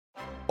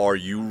Are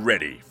you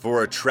ready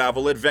for a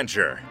travel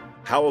adventure?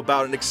 How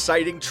about an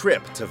exciting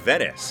trip to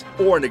Venice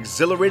or an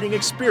exhilarating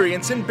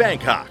experience in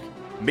Bangkok?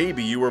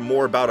 Maybe you are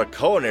more about a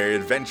culinary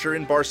adventure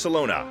in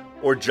Barcelona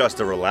or just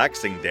a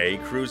relaxing day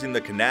cruising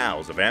the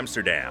canals of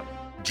Amsterdam.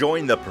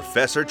 Join the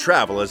Professor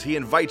Travel as he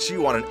invites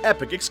you on an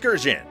epic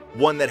excursion,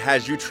 one that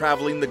has you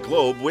traveling the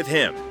globe with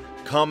him.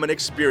 Come and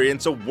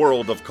experience a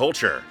world of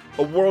culture,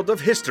 a world of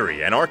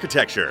history and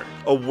architecture,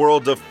 a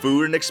world of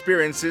food and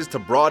experiences to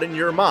broaden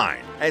your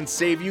mind and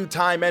save you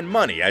time and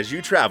money as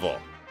you travel.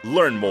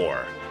 Learn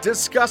more,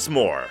 discuss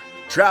more,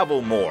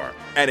 travel more,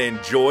 and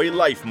enjoy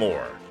life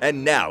more.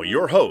 And now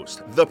your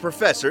host, the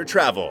Professor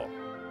Travel.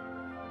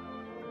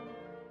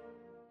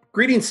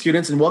 Greetings,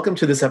 students, and welcome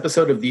to this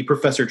episode of The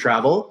Professor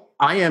Travel.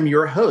 I am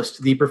your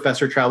host, The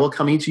Professor Travel,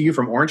 coming to you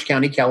from Orange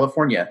County,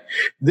 California.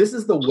 This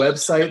is the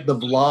website, the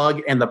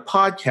vlog, and the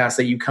podcast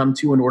that you come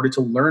to in order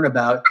to learn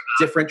about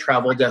different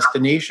travel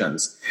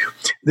destinations.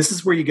 This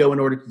is where you go in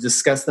order to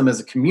discuss them as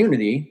a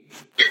community.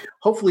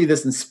 Hopefully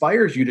this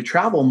inspires you to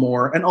travel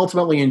more and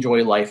ultimately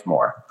enjoy life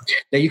more.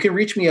 Now, you can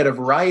reach me at a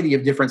variety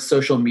of different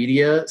social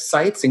media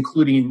sites,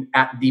 including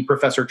at The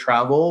Professor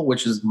Travel,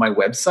 which is my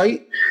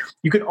website.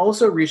 You can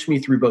also reach me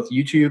through both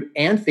YouTube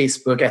and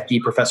Facebook at The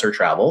Professor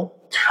Travel.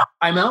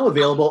 I'm now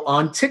available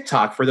on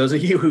TikTok for those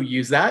of you who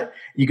use that.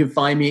 You can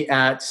find me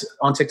on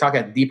TikTok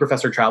at The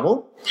Professor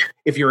Travel.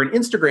 If you're an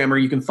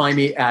Instagrammer, you can find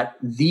me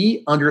at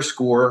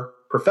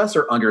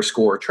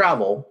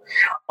 _Professor_Travel.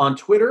 On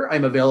Twitter,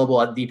 I'm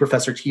available at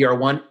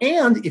TheProfessorTR1.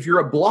 And if you're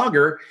a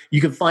blogger, you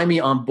can find me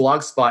on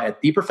Blogspot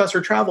at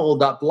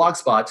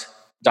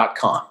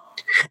theprofessortravel.blogspot.com.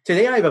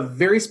 Today, I have a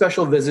very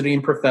special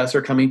visiting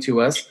professor coming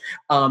to us.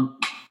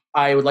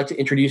 I would like to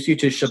introduce you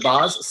to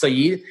Shahbaz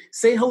Saeed.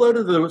 Say hello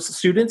to the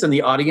students and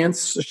the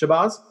audience,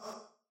 Shahbaz.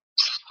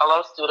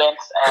 Hello,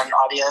 students and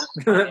audience.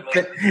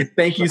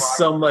 Thank you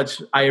so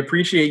much. I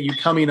appreciate you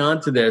coming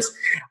on to this.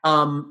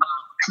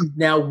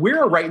 Now,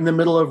 we're right in the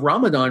middle of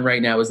Ramadan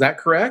right now. Is that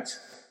correct?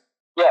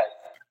 Yes.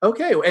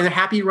 Okay. And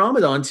happy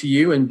Ramadan to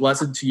you and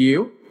blessed to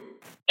you.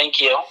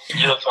 Thank you.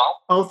 You as well.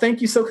 Oh, thank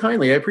you so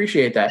kindly. I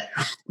appreciate that.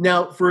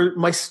 Now, for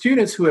my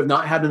students who have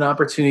not had an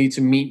opportunity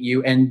to meet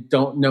you and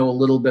don't know a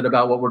little bit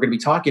about what we're going to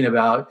be talking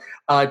about,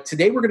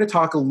 today we're going to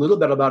talk a little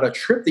bit about a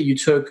trip that you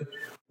took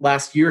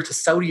last year to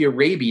Saudi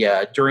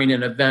Arabia during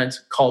an event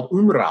called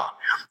Umrah.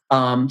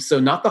 So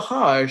not the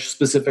Hajj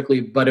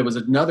specifically, but it was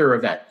another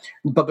event.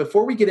 But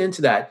before we get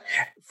into that,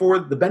 for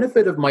the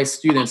benefit of my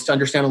students to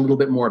understand a little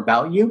bit more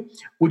about you,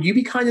 would you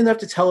be kind enough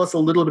to tell us a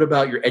little bit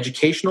about your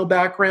educational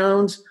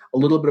background, a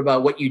little bit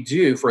about what you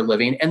do for a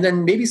living, and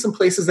then maybe some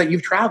places that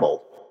you've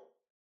traveled?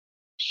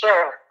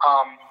 Sure.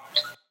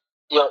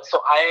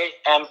 So I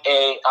am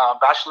a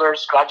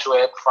bachelor's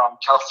graduate from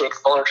Cal State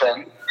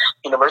Fullerton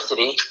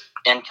University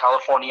in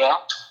California,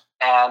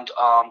 and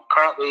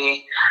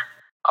currently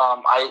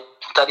I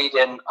studied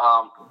in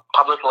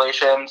public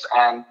relations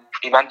and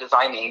event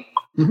designing.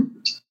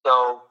 Mm-hmm.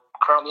 So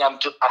currently I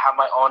have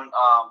my own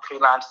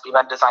freelance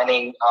event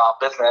designing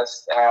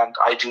business, and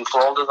I do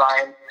floral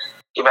design,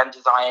 event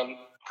design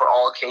for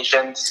all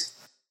occasions.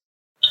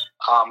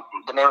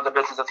 The name of the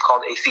business is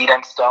called A Seed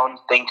and Stone.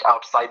 Think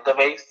outside the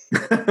vase.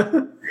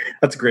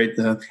 That's great.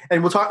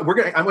 And we'll talk.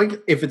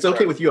 If it's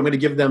okay with you, I'm going to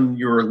give them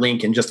your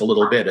link in just a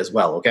little bit as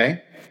well.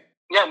 Okay.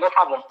 Yeah, no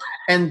problem.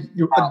 And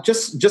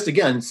just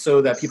again,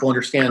 so that people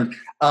understand,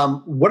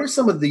 what are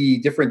some of the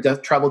different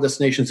travel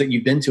destinations that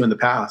you've been to in the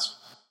past?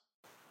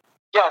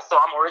 Yeah, so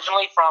I'm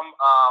originally from,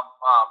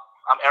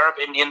 I'm Arab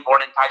Indian,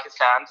 born in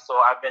Pakistan. So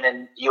I've been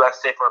in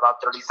USA for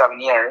about 37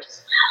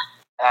 years.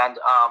 And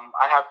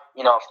I have,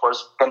 of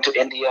course, been to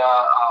India,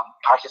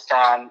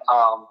 Pakistan,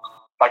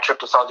 my trip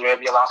to Saudi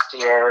Arabia last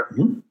year.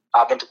 Mm-hmm.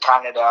 I've been to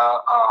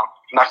Canada,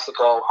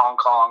 Mexico, Hong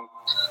Kong,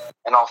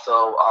 and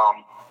also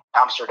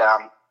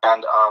Amsterdam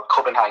and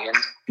Copenhagen.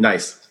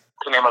 Nice.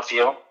 To name a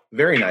few.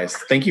 Very nice.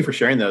 Thank you for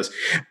sharing those.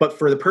 But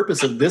for the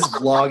purpose of this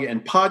vlog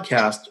and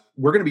podcast,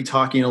 we're going to be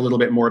talking a little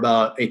bit more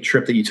about a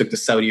trip that you took to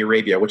Saudi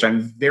Arabia, which I'm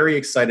very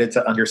excited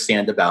to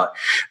understand about.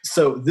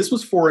 So this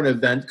was for an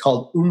event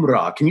called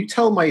Umrah. Can you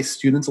tell my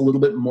students a little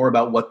bit more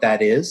about what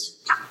that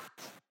is?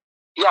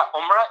 Yeah,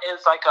 Umrah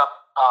is like a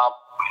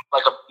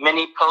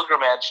mini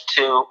pilgrimage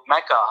to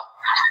Mecca,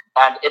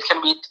 and it can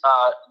be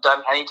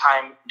done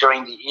anytime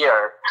during the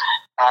year.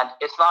 And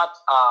it's not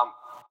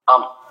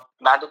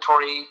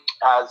mandatory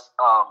as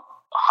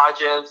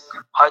Hajj is.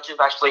 Hajj is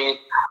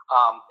actually,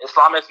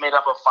 Islam is made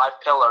up of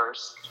 5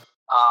 pillars.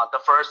 The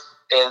first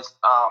is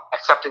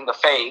accepting the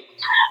faith,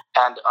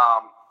 and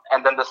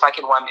then the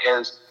second one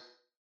is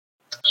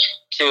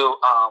to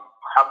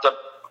have the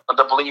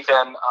belief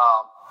in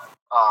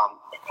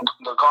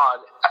the God,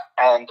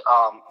 and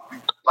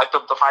like the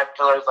 5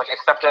 pillars, like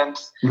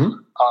acceptance.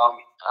 Mm-hmm.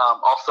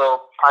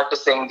 Also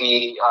practicing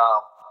the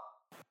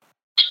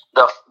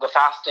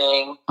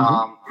fasting.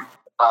 Mm-hmm.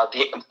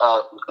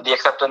 The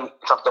acceptance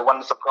of the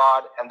oneness of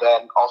God, and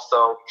then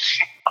also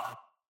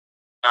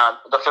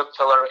The fifth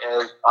pillar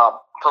is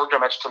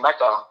pilgrimage to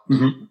Mecca.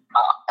 Mm-hmm.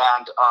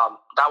 And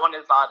that one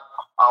is not,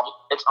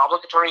 it's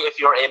obligatory if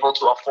you're able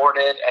to afford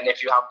it and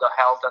if you have the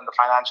health and the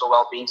financial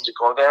well-being to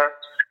go there.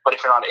 But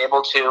if you're not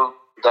able to,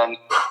 then,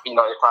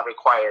 it's not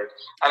required.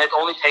 And it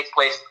only takes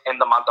place in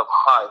the month of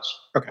Hajj,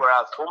 Okay.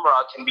 whereas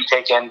Umrah can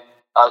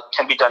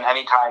be done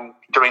anytime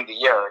during the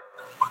year.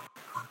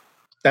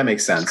 That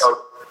makes sense.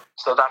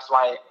 So that's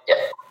why,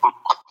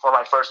 for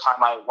my first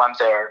time, I went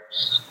there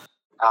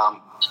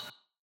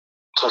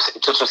to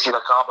see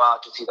the Kaaba,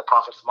 to see the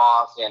Prophet's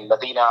Mosque in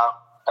Medina,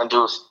 and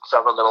do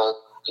several little,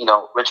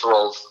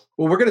 rituals.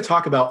 Well, we're going to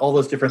talk about all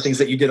those different things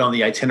that you did on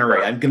the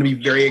itinerary. I'm going to be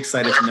very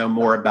excited to know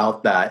more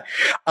about that.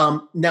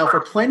 Now, for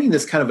planning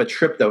this kind of a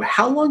trip, though,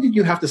 how long did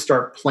you have to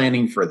start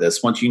planning for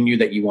this once you knew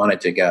that you wanted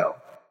to go?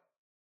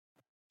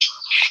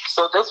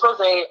 So this was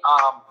a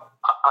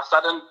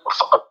sudden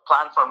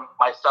plan for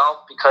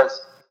myself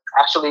because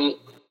actually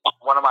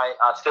one of my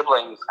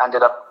siblings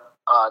ended up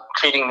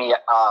treating me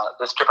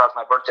this trip as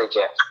my birthday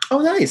gift. Oh,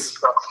 nice.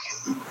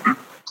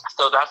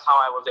 So that's how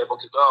I was able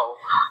to go.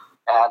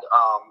 And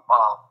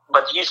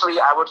but usually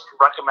I would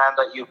recommend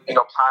that you plan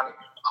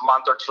a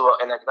month or two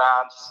in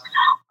advance,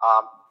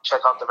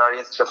 check out the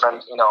various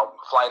different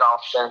flight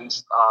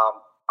options,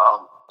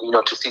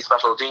 to see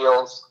special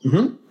deals.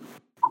 Mm-hmm.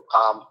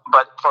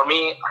 But for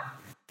me,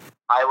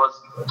 I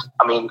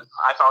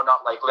found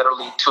out like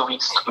literally 2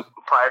 weeks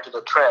prior to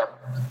the trip,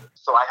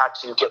 so I had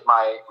to get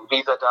my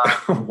visa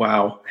done.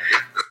 Wow.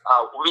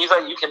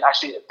 Visa,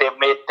 they've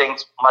made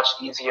things much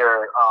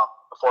easier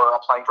for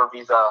applying for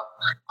visa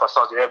for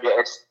Saudi Arabia.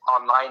 It's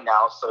online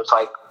now, so it's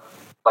like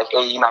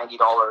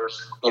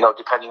 $80-$90,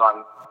 depending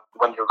on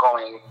when you're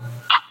going.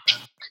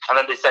 And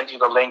then they send you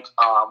the link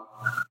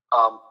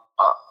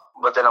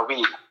within a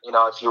week,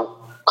 if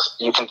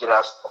you can get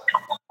us.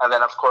 And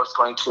then, of course,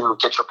 going to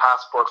get your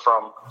passport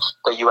from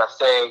the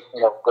USA,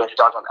 going to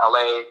downtown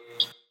LA,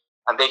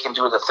 and they can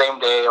do it the same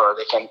day, or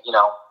they can,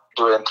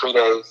 do it in 3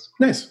 days.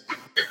 Nice.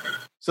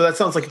 So that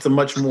sounds like it's a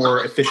much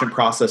more efficient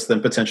process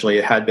than potentially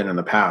it had been in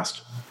the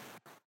past.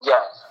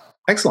 Yes.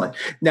 Excellent.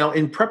 Now,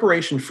 in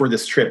preparation for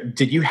this trip,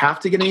 did you have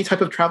to get any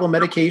type of travel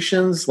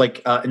medications,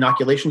 like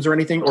inoculations or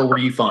anything, or were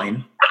you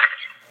fine?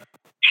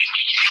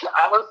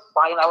 I was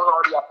fine. I was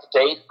already up to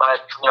date,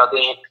 but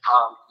they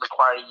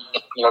require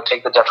you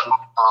take the different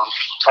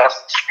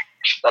tests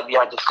that we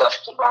had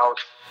discussed about.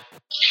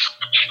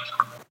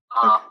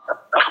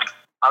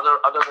 Other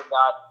than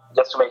that,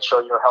 just to make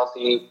sure you're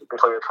healthy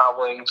before you're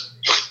traveling.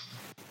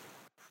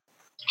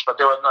 But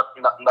there was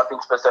nothing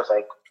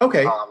specific.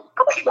 Okay.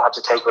 You had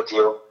to take with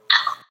you.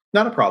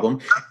 Not a problem.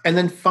 And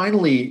then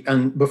finally,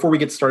 and before we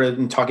get started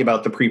and talking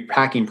about the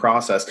pre-packing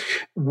process,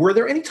 were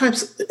there any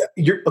times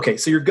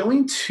so you're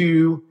going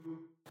to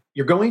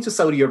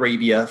Saudi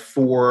Arabia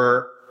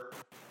for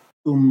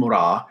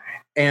Umrah,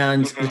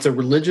 and it's a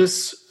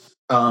religious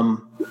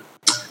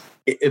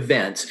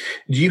event.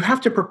 Do you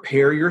have to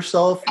prepare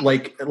yourself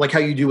like how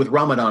you do with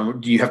Ramadan?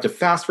 Do you have to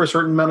fast for a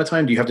certain amount of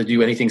time? Do you have to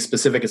do anything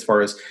specific as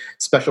far as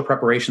special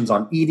preparations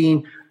on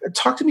eating?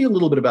 Talk to me a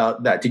little bit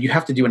about that. Did you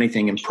have to do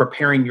anything in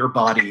preparing your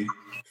body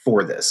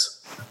for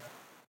this?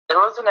 There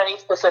wasn't any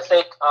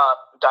specific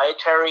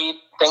dietary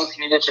things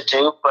you needed to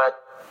do,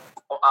 but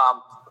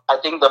I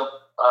think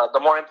the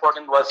more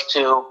important was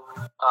to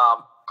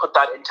put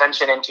that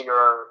intention into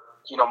your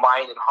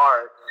mind and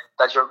heart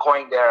that you're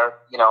going there,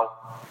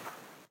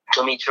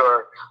 to meet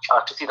to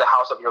see the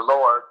house of your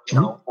Lord,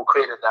 who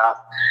created that,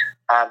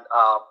 and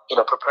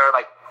prepare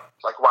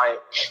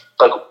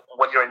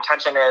what your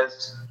intention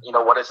is,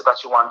 what is it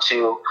that you want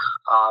to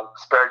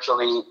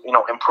spiritually,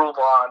 improve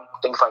on,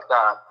 things like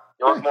that.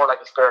 It was more like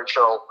a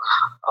spiritual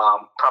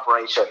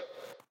preparation.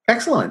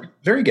 Excellent.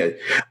 Very good.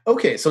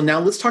 Okay, so now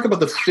let's talk about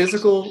the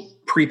physical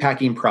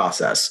pre-packing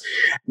process.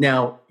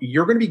 Now,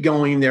 you're going to be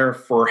going there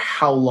for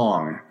how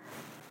long?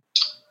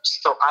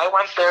 So I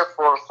went there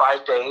for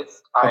 5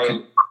 days.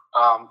 Okay.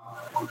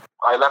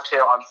 I left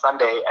here on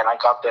Sunday, and I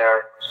got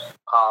there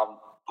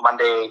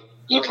Monday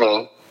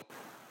evening.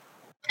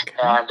 Okay.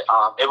 And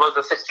it was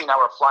a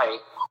 16-hour flight,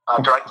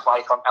 direct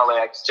flight from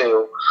LAX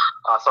to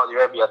Saudi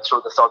Arabia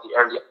through the Saudi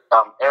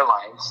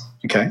Airlines.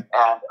 Okay.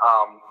 And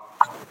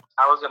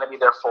I was going to be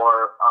there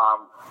for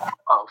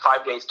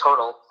 5 days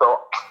total, so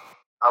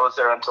I was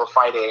there until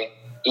Friday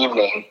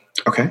evening.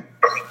 Okay.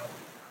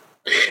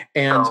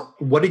 And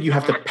what did you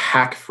have to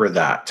pack for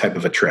that type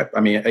of a trip? I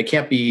mean, it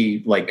can't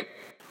be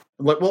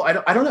well, I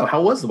don't know. How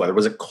was the weather?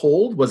 Was it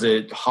cold? Was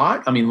it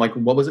hot? I mean, what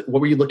was it?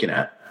 What were you looking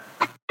at?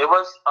 It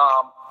was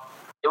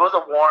a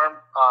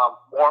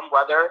warm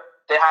weather.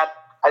 They had,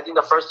 I think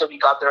the first day we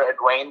got there, it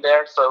rained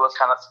there, so it was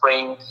kind of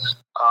spring,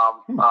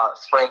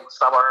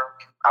 summer,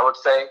 I would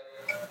say,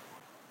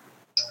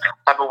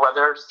 type of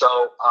weather.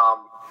 So,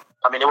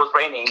 it was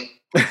raining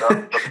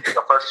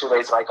the first 2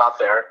 days that I got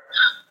there.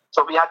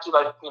 So we had to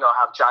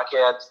have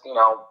jackets,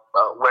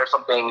 wear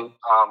something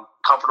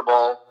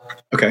comfortable.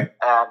 Okay.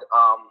 And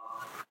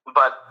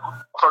but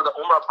for the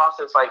Umrah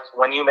process,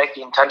 when you make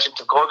the intention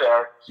to go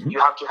there, you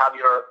have to have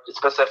your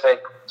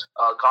specific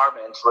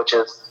garments, which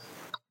is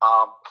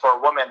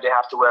for women, they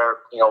have to wear,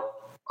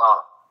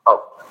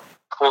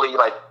 fully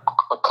like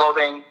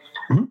clothing,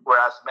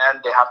 whereas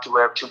men, they have to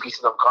wear 2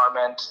 pieces of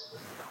garment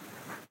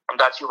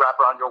that you wrap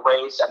around your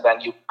waist, and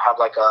then you have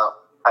like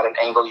at an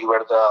angle, you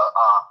wear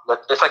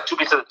it's like 2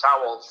 pieces of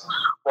towels,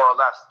 more or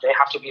less. They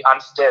have to be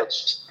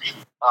unstitched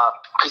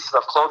pieces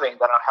of clothing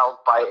that are held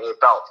by a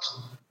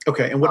belt.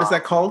 Okay, and what is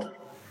that called?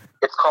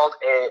 It's called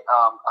a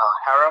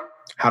harem.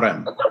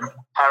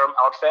 Harem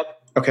outfit.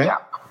 Okay. Yeah.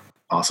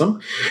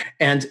 Awesome.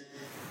 And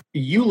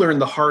you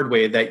learned the hard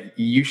way that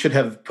you should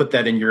have put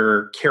that in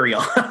your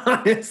carry-on.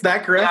 Is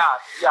that correct?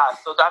 Yeah.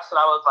 So that's what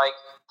I was like.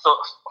 So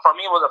for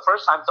me, it was the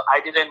first time, so I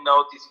didn't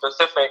know the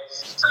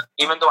specifics,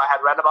 even though I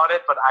had read about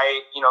it. But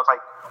it's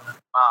like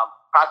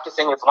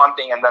practicing is one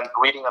thing, and then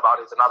reading about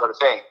it is another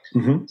thing.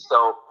 Mm-hmm.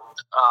 So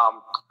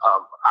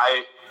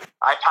I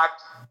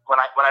packed when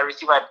I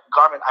received my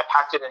garment, I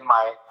packed it in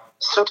my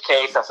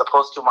suitcase as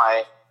opposed to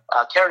my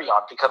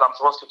carry-on, because I'm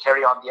supposed to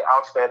carry on the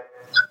outfit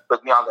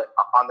with me on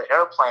the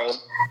airplane.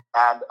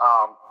 And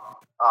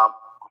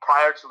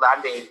prior to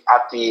landing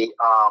at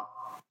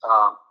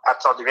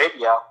Saudi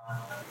Arabia,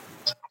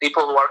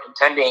 people who are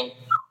intending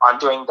on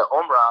doing the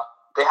Umrah,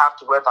 they have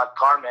to wear that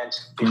garment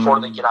before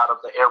they get out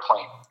of the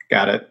airplane.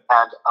 Got it.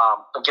 And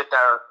get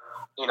their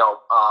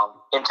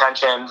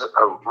intentions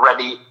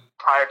ready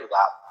prior to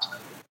that.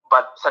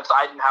 But since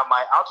I didn't have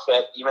my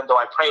outfit, even though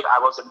I prayed, I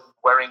wasn't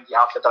wearing the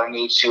outfit that I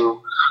need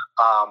to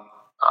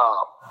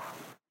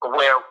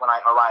wear when I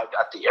arrived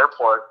at the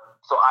airport.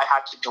 So I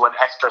had to do an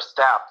extra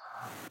step,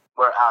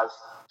 whereas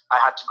I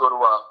had to go to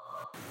a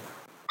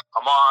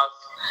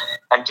mosque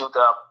and do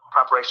the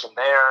preparation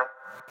there,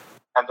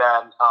 and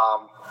then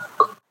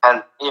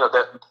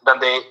then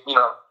they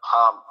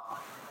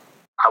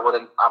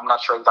I'm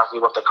not sure exactly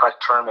what the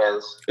correct term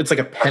is. It's like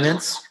a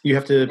penance you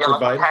have to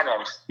provide. Like a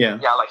penance. Yeah,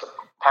 like a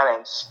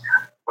penance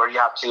where you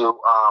have to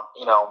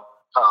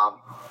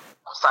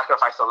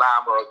sacrifice a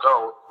lamb or a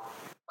goat,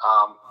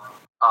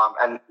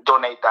 and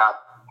donate that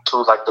to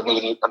like the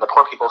needy and the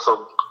poor people,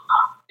 so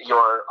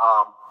your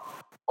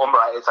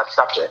Umrah is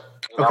accepted.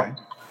 Okay.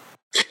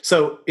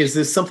 So is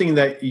this something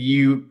that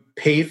you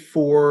pay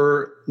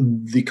for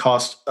the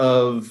cost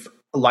of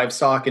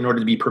livestock in order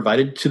to be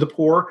provided to the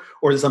poor,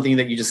 or is it something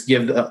that you just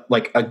give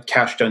like a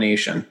cash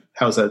donation?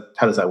 How does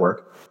that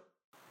work?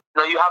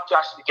 No, you have to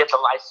actually get the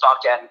livestock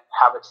and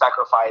have it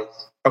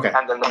sacrificed. Okay.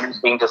 And then it's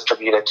being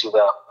distributed to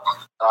the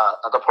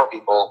poor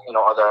people,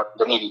 or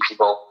the needy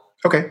people.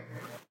 Okay.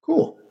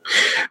 Cool.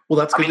 Well,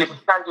 that's good. I mean, if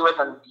you can't do it,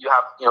 then you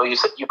have,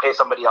 you pay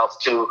somebody else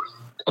to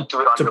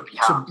do it on your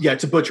behalf.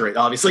 To butcher it,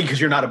 obviously,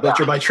 because you're not a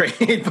butcher by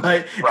trade.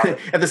 But right.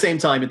 At the same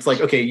time, it's like,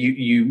 okay,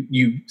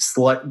 you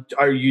select.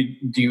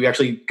 Do you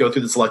actually go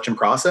through the selection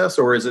process,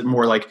 or is it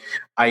more like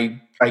I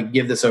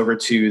give this over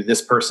to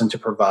this person to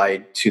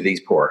provide to these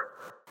poor?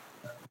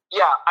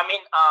 Yeah, I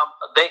mean,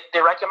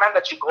 they recommend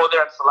that you go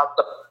there and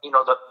select you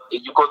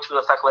go through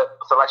the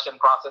selection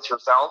process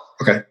yourself.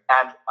 Okay.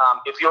 And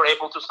if you're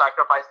able to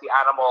sacrifice the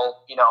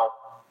animal,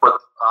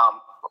 with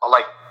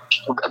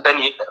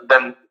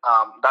then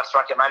that's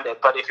recommended.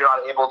 But if you're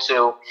not able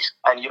to,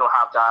 and you don't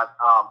have that,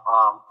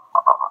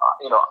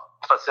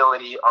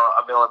 facility or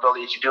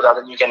availability to do that,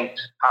 then you can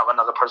have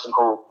another person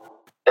who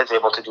is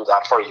able to do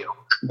that for you.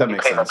 That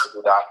makes sense. To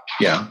do that.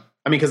 Yeah.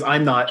 I mean, because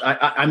I'm not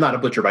a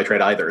butcher by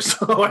trade either.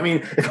 So, I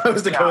mean, if I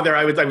was to go there,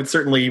 I would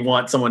certainly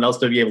want someone else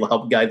to be able to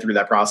help guide through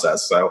that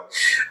process. So,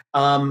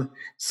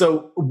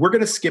 so we're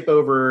going to skip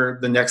over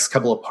the next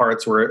couple of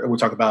parts where we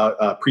talk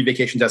about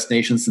pre-vacation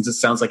destinations, since it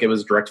sounds like it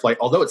was a direct flight,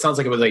 although it sounds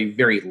like it was a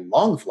very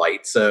long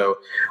flight. So,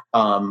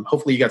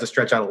 hopefully you got to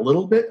stretch out a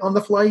little bit on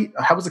the flight.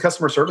 How was the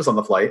customer service on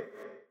the flight?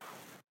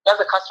 Yeah,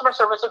 the customer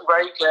service is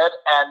very good,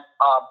 and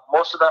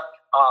most of the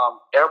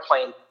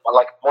airplane,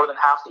 like more than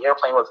half the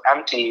airplane, was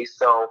empty,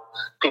 so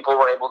people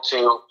were able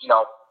to,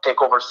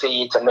 take over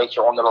seats and make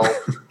your own little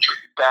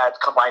bed,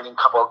 combining a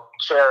couple of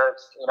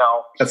chairs,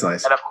 That's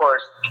nice. And of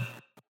course,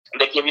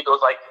 they give you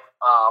those like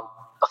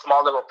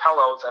small little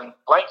pillows and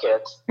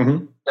blankets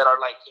that are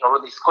like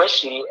really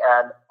squishy.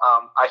 And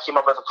I came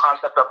up with a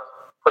concept of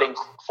putting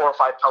 4 or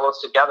 5 pillows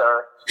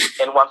together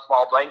in one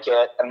small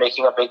blanket and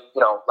making a big,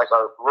 like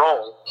a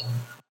roll.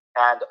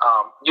 And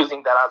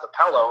using that as a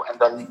pillow, and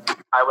then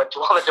I went to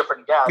all the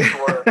different guests who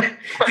were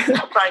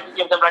trying to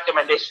give them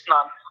recommendation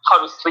on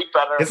how to sleep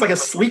better. It's like a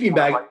sleeping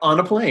bag on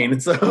a plane.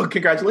 So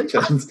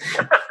congratulations.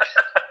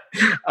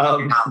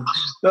 No,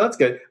 that's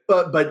good.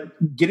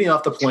 But getting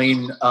off the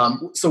plane,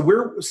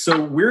 where does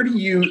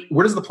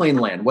the plane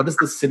land? What is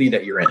the city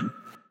that you're in?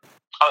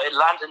 Oh, it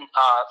lands in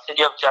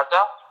city of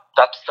Jeddah.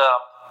 That's the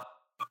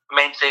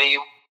main city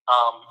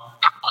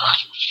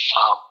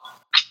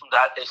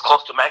that is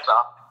close to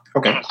Mecca.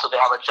 Okay. So they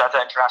have a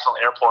Jeddah International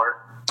Airport.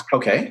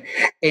 Okay.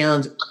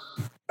 And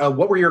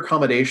what were your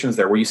accommodations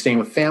there? Were you staying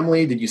with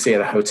family? Did you stay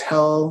at a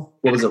hotel?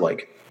 What was it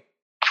like?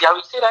 Yeah,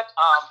 we stayed at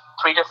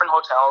 3 different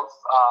hotels.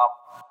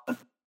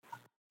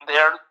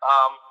 There,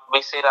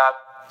 we stayed at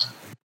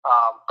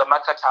the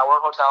Mecca Tower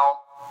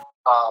Hotel.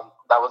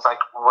 That was like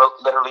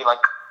literally like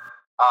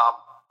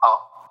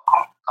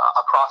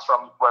across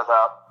from where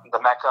the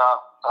Mecca,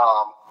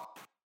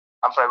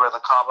 where the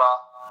Kaaba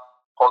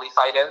holy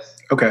site is.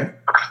 Okay.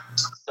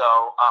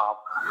 So,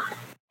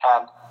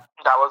 and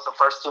that was the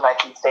first 2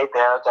 nights we stayed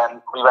there.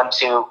 Then we went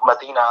to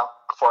Medina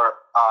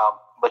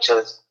which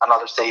is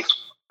another city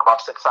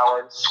about 6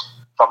 hours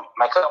from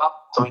Mecca.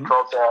 So we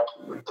drove there.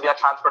 So we had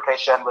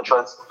transportation, which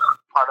was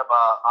part of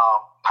a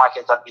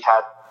package that we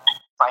had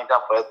signed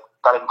up with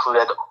that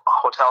included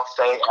hotel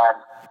stay and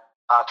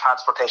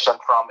transportation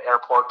from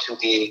airport to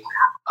the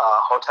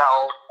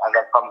hotel, and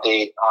then from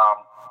the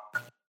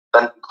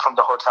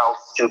hotel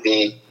to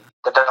the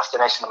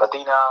destination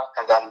Medina,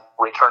 and then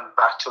return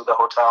back to the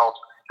hotel,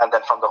 and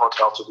then from the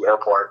hotel to the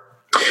airport.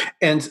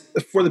 And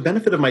for the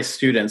benefit of my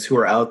students who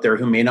are out there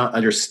who may not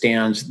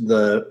understand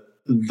the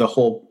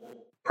whole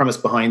premise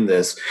behind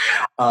this,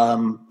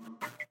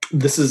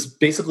 this is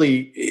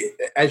basically,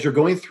 as you're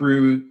going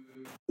through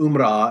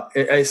Umrah,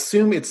 I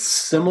assume it's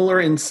similar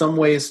in some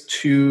ways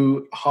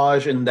to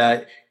Hajj in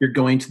that you're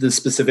going to the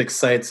specific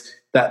sites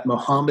that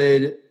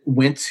Muhammad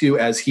went to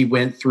as he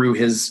went through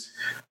his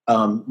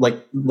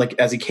like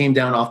as he came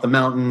down off the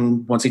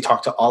mountain once he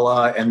talked to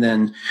Allah, and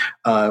then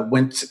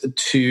went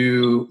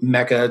to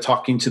Mecca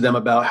talking to them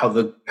about how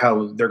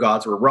their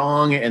gods were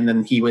wrong, and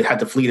then he had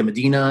to flee to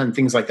Medina and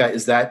things like that.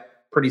 Is that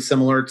pretty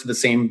similar to the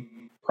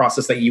same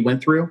process that you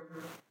went through?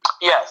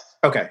 Yes.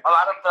 Okay. A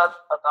lot of the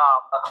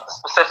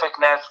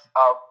specificness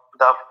of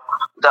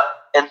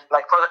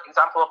like for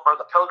example for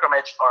the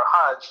pilgrimage or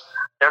Hajj,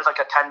 there's like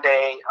a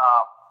 10-day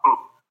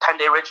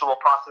ritual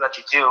process that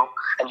you do,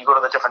 and you go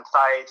to the different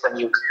sites and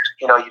you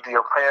do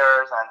your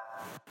prayers,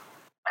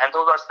 and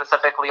those are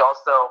specifically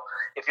also,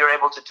 if you're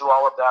able to do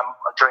all of them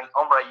during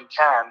Umrah, you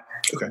can.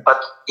 Okay.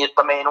 But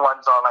the main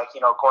ones are like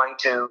going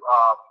to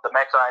the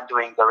Mecca and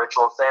doing the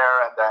rituals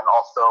there, and then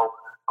also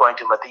going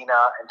to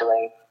Medina and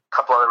doing a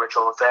couple other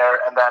rituals there,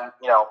 and then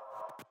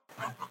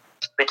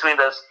between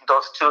those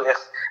two,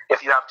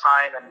 if you have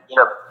time, and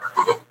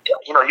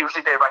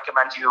usually they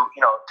recommend you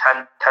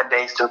 10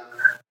 days to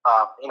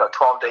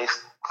 12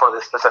 days for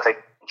this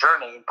specific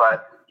journey.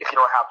 But if you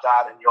don't have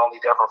that and you're only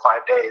there for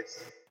 5 days,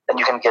 then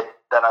you can get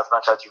done as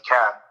much as you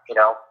can.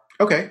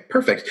 Okay,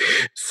 perfect.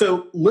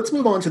 So let's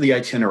move on to the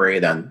itinerary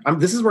then.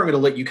 This is where I'm going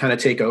to let you kind of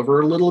take over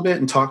a little bit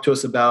and talk to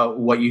us about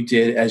what you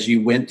did as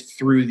you went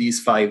through these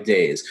 5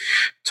 days.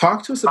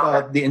 Talk to us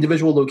about the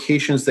individual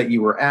locations that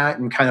you were at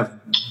and kind of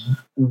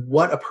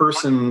what a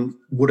person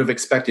would have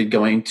expected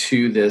going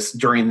to this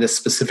during this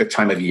specific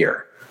time of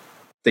year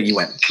that you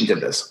went and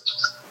did this.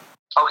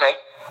 Okay.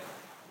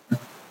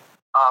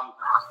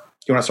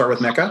 You want to start with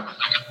Mecca?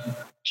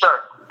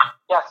 Sure.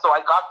 Yeah, so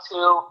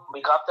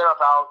we got there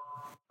about,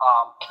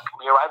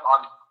 we arrived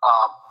on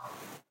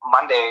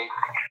Monday,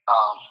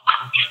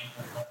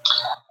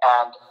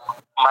 and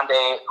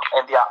Monday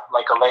in the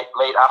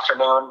late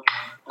afternoon.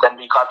 Then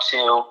we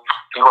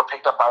were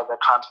picked up by the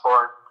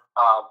transport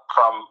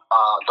from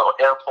the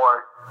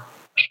airport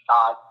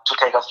to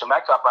take us to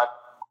Mecca. But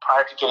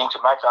prior to getting to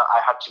Mecca,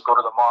 I had to go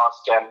to the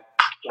mosque and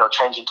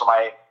change into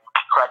my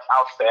correct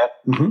outfit.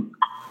 Mm-hmm.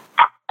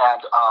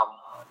 And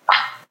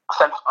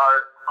since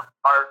our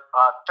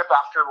trip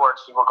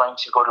afterwards, we were going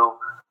to go to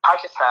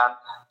Pakistan.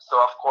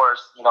 So of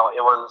course, it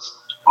was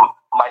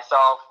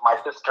myself, my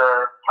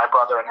sister, my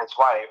brother, and his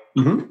wife.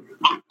 Mm-hmm.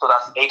 So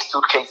that's 8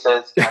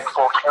 suitcases and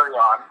full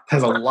carry-on.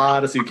 Has a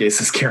lot of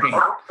suitcases carrying.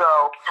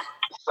 So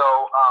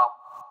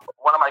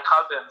one of my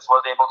cousins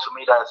was able to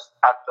meet us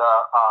at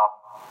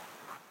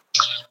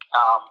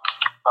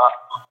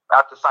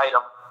the site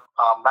of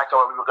Mecca,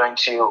 where we were going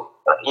to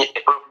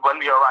when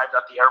we arrived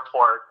at the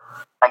airport,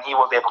 and he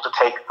was able to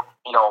take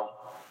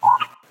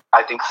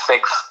I think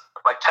 10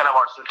 of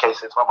our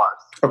suitcases from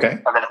us. Okay.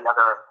 And then the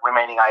other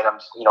remaining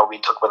items we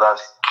took with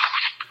us.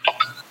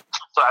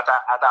 So at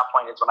that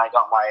point is when I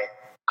got my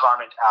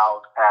garment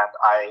out,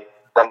 and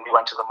then we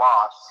went to the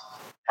mosque,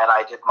 and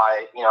I did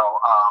my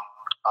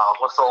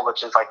ghusl,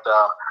 which is like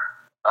the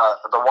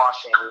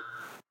washing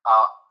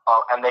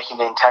and making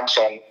the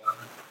intention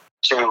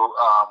to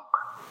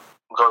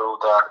go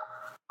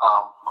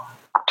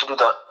to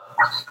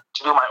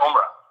do my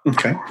umrah.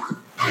 Okay.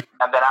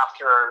 And then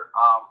after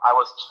I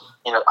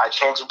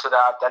changed into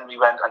that, then we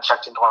went and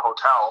checked into our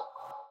hotel.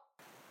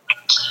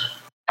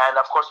 And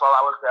of course, while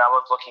I was there, I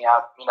was looking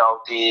at the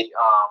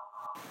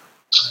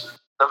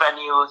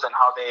venues and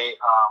how they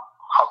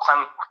how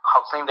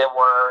clean they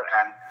were,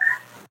 and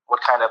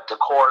what kind of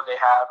decor they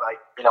have.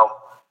 Like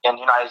in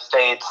the United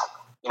States,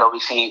 we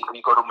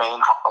go to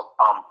main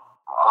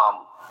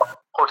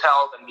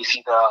hotels, and we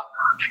see the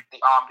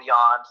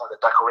ambiance and the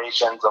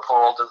decorations, the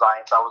floral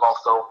designs. I was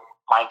also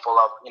mindful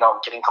of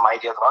getting some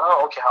ideas about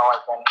how I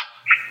can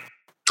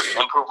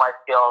improve my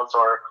skills,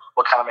 or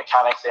what kind of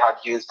mechanics they had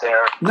used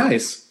there.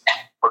 Nice.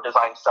 For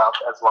design stuff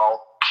as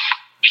well.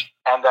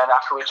 And then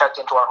after we checked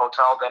into our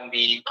hotel, then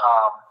we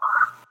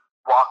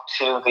walked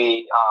to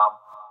the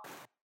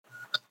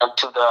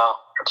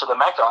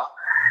Mecca.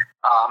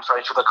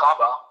 To the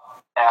Kaaba,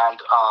 and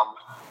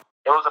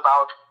it was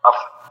about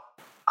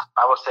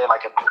I would say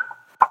like a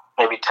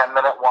maybe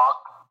 10-minute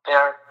walk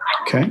there.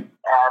 Okay.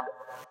 And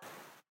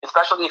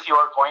especially if you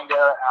are going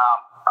there,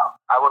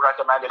 I would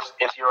recommend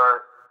if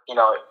you're,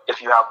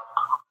 if you have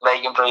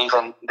leg injuries,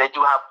 and they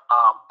do have,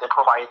 they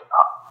provide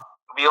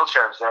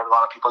wheelchairs. There are a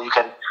lot of people, you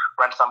can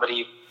rent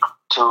somebody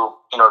to,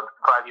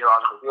 drive you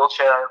around in a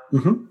wheelchair.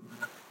 Mm-hmm.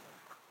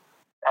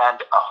 And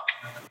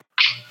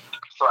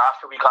so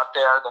after we got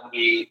there, then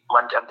we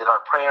went and did our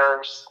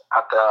prayers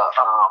at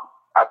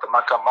the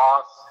Makkah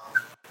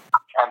Mosque,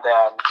 and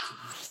then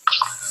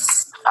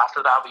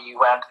after that we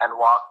went and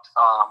walked.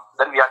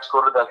 Then we had to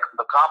go to the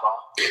Kaaba,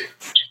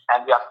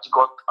 and we had to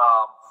go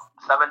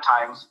 7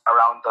 times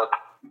around the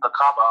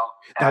Kaaba.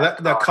 Now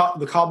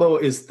the Kaaba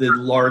is the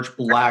large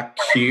black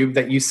cube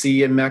that you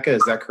see in Mecca.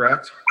 Is that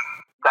correct?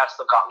 That's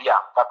the Kaaba. Yeah,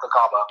 that's the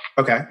Kaaba.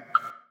 Okay.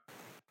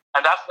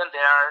 And that's been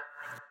there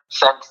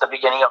since the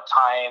beginning of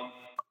time,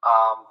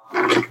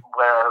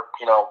 where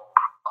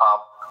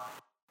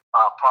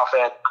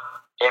Prophet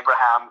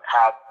Abraham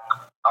had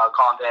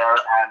gone there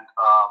and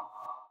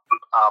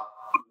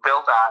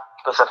built that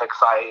specific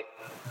site.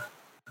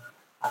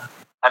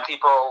 And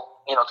people,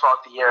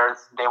 throughout the years,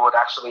 they would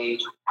actually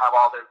have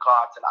all their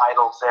gods and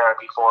idols there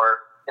before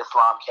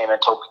Islam came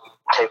and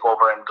take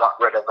over and got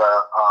rid of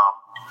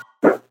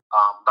the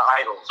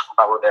idols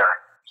that were there.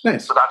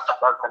 Nice. So that's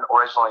been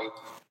originally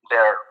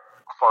there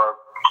for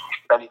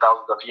many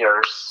thousands of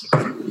years.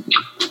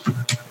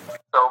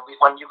 So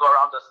when you go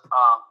around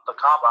the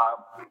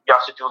Kaaba, you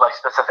have to do like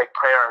specific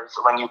prayers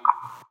when you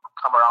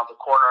come around the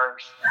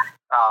corners,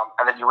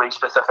 and then you read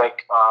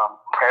specific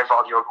prayers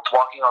while you're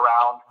walking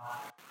around.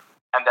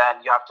 And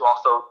then you have to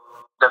also,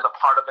 there's a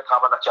part of the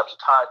Kaaba that you have to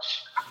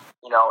touch.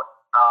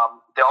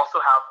 They also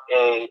have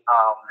a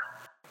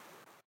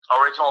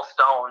original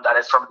stone that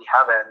is from the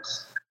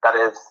heavens that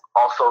is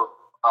also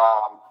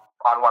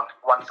on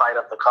one side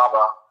of the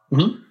Kaaba.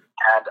 Mm-hmm.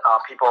 And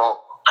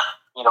people,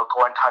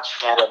 go and touch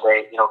it, and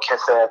they,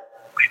 kiss it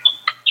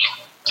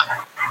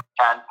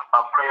and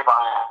pray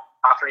by it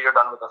after you're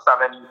done with the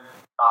seven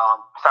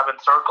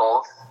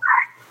circles.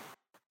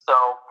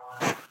 So,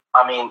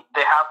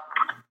 they have.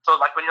 So,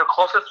 like, when you're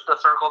closest to the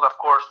circles, of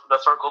course, the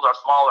circles are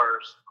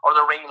smaller, or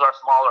the rings are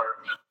smaller,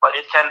 but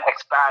it can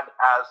expand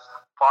as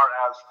far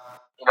as,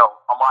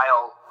 a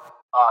mile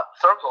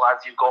circle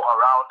as you go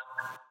around.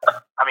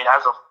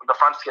 As the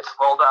fronts gets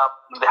filled up,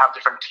 they have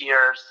different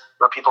tiers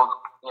where people,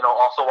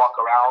 also walk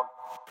around.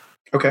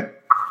 Okay.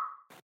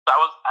 So I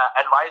was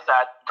advised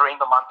that during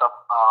the month of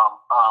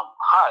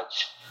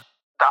Hajj,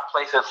 that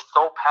place is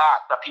so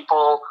packed that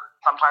people,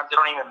 sometimes they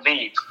don't even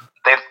leave.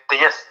 They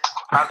just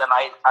have the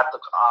night at the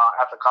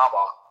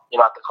Kaaba,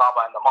 at the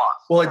Kaaba and the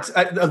mosque. Well, it's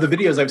of the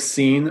videos I've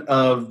seen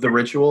of the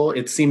ritual,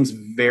 it seems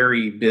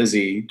very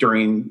busy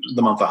during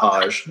the month of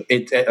Hajj.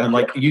 And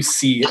like you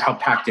see how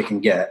packed it can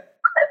get.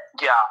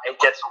 Yeah, it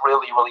gets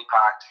really, really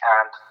packed,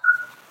 and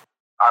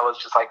I was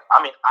just like,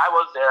 I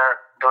was there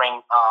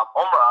during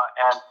Umrah,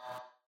 and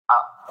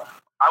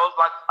I was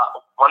like,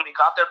 when we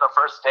got there the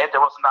first day, there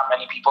wasn't that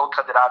many people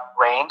because it had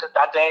rained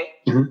that day.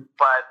 Mm-hmm.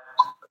 But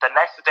the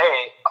next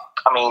day,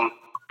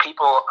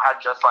 people had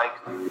just like,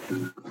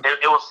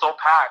 it was so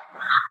packed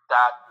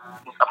that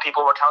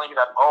people were telling me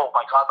that, oh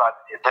my God,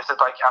 this is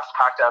like as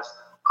packed as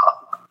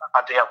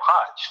a day of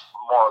Hajj,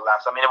 more or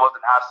less. It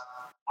wasn't as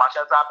much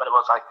as that, but it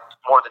was like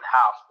more than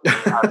half.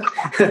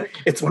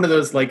 It's one of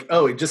those like,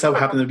 oh, it just so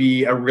happened to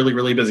be a really,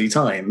 really busy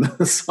time.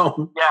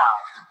 So yeah.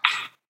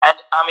 And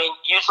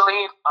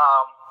usually,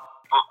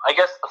 I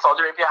guess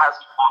Saudi Arabia has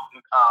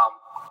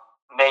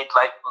made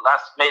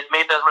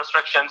the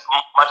restrictions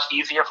much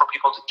easier for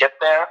people to get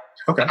there.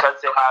 Okay. Because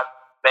they have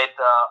made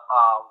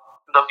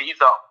the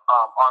visa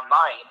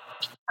online,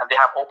 and they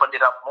have opened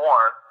it up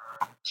more.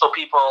 So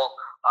people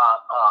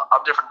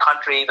of different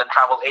countries and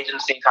travel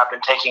agencies have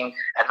been taking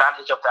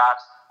advantage of that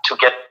to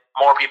get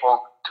more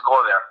people to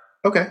go there.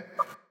 Okay.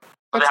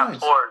 So they have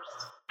tours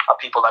of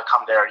people that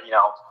come there,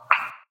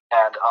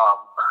 and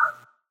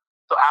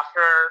so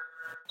after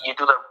you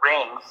do the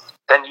rings,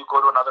 then you go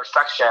to another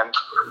section,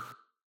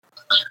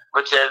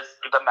 which is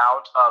the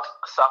Mount of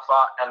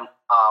Safa and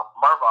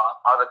Marwa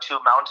are the 2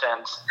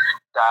 mountains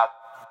that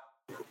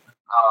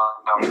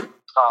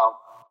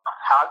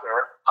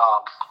Hagar,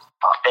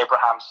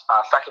 Abraham's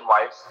second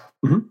wife,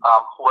 mm-hmm.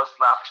 Who was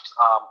left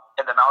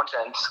in the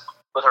mountains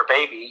with her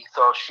baby.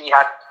 So she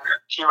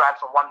ran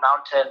from one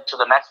mountain to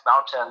the next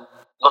mountain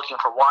looking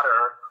for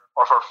water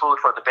or for food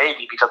for the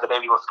baby because the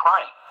baby was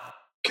crying.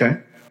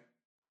 Okay.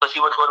 So she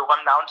would go to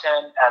one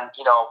mountain and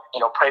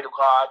pray to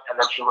God, and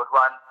then she would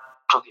run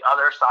to the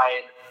other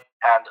side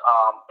and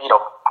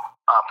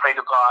pray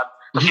to God.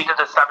 So she did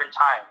this 7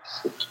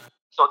 times.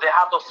 So they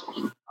have those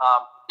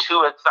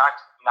 2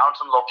 exact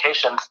mountain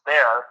locations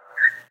there,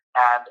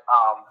 and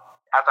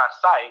at that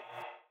site,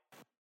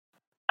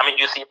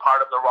 you see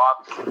part of the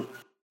rocks,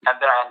 and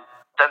then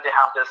they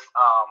have this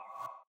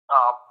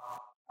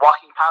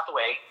walking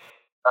pathway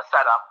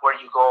set up where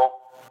you go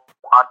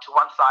onto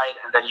one side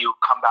and then you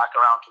come back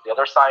around to the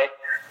other side.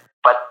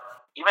 But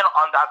even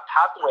on that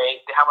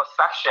pathway, they have a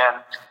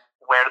section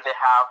where in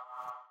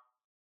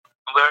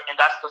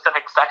that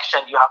specific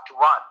section you have to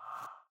run.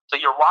 So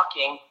you're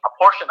walking a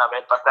portion of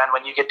it, but then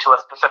when you get to a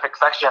specific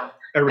section,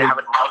 they have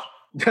it marked.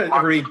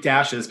 Everybody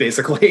dashes,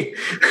 basically.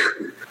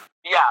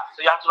 Yeah, so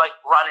you have to like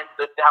run in.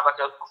 They have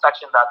like a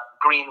section that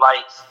green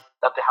lights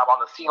that they have on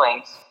the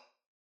ceilings.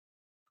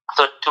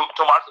 So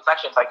to mark the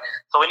sections, like,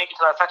 so when you get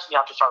to that section, you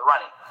have to start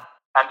running,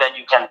 and then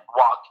you can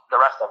walk the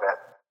rest of it.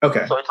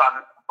 Okay. So it's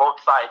on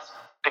both sides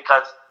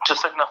because to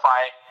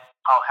signify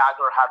how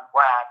Hagar had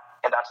ran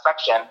in that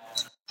section.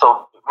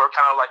 So we're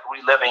kind of like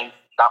reliving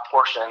that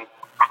portion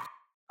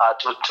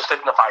to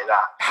signify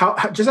that. How,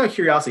 just out of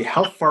curiosity,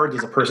 how far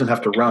does a person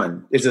have to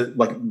run? Is it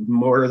like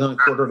more than a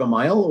quarter of a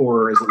mile,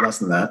 or is it less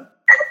than that?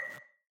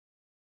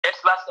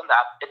 It's less than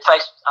that. It's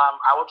like,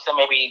 I would say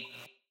maybe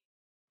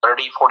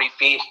 30, 40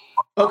 feet.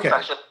 Okay.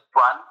 Section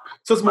run.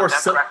 So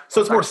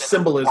it's more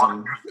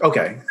symbolism.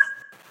 Okay.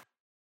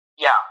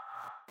 Yeah.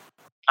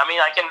 I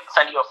mean, I can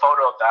send you a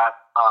photo of that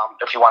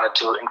if you wanted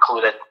to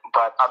include it,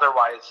 but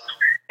otherwise,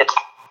 it's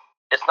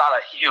not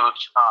a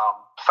huge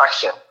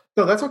section.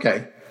 No, that's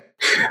okay.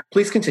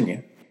 Please continue.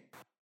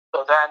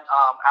 So then,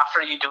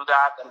 after you do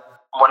that, and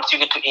once you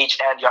get to each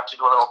end, you have to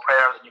do a little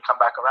prayer. Then you come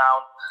back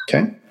around.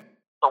 Okay.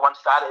 So once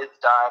that is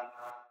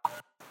done,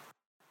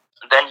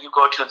 then you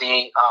go to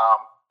the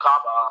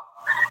Kaaba,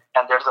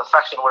 and there's a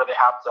section where they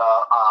have the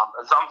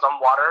Zamzam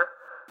water.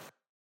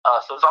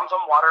 So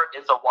Zamzam water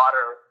is a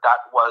water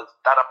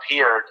that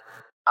appeared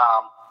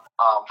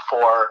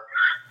for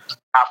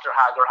after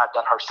Hagar had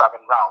done her 7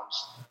 rounds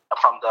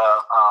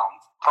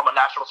from a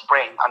natural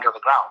spring under the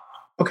ground.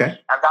 Okay.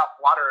 And that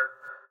water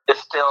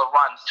still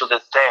runs to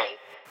this day.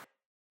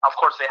 Of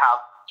course, they have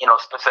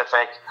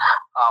specific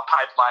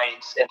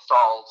pipelines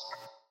installed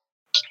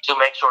to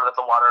make sure that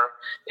the water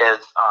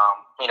is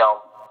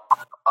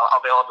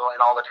available in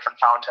all the different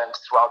fountains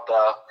throughout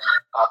the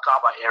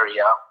Kaaba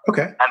area.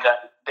 Okay. And then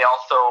they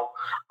also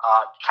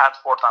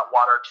transport that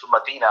water to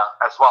Medina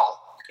as well.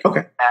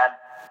 Okay. And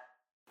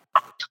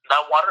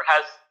that water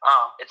has,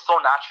 it's so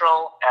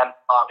natural, and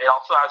it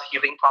also has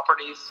healing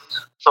properties.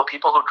 So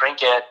people who drink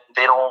it,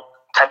 they don't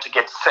tend to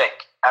get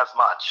sick as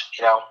much,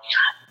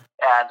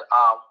 And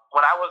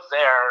when I was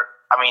there,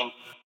 I mean,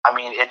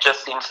 it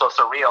just seemed so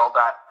surreal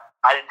that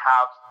I didn't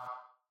have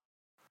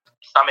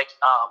stomach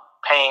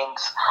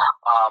pains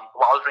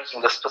while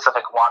drinking this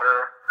specific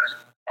water,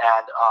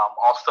 and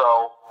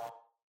also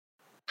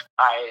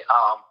I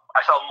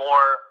felt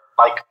more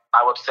like,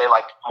 I would say,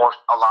 like more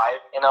alive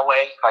in a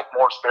way, like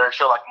more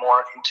spiritual, like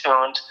more in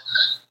tuned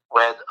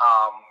with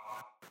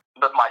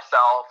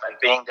myself and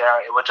being there.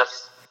 It was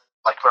just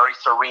like very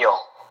surreal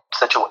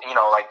situation,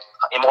 like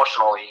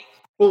emotionally.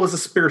 Well, it was a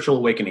spiritual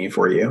awakening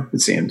for you,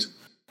 it seemed.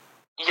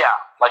 Yeah,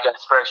 like a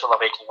spiritual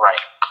awakening, right.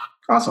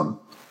 Awesome.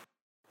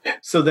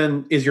 So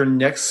then is your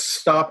next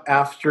stop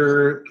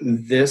after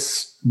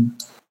this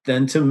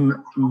then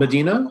to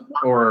Medina,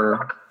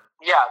 or?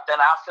 Yeah, then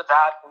after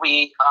that,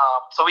 we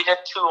did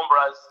 2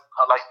 umrahs,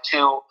 like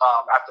 2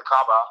 at the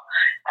Kaaba,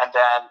 and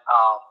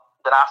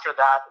then after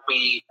that,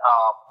 we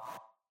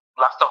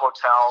left the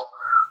hotel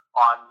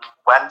on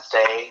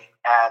Wednesday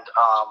and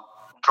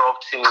drove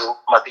to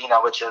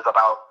Medina, which is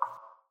about,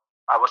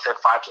 I would say,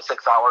 5 to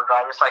 6 hour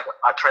drive. It's like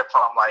a trip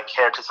from like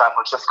here to San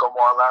Francisco,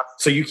 more or less.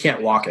 So you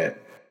can't walk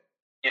it?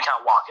 You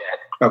can't walk it.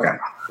 Okay.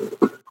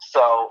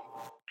 So,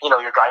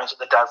 you're driving to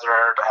the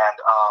desert, and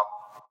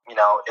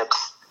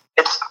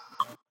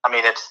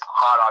it's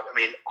hot. I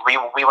mean,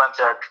 we went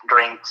there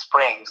during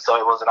spring, so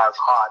it wasn't as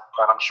hot,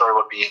 but I'm sure it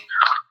would be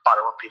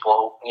hotter for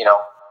people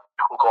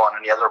who go on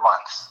any other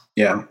months.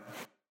 Yeah.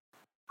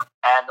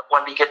 And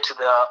when we get to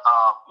the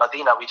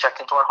Medina, we checked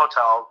into our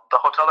hotel. The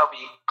hotel that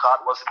we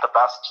got wasn't the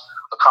best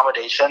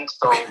accommodation,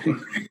 so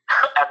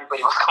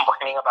everybody was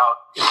complaining about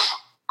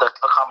the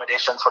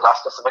accommodations for that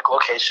specific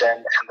location.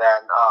 And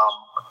then,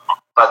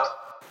 but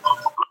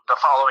the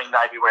following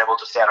night, we were able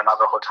to stay at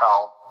another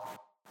hotel.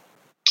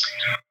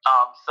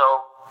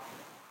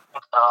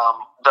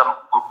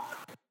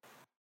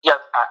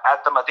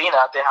 At the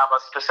Medina, they have a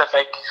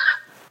specific.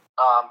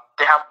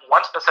 They have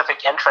one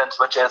specific entrance,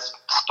 which is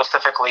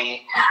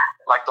specifically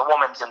like the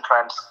woman's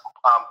entrance.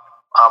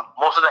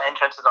 Most of the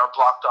entrances are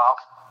blocked off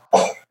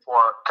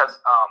because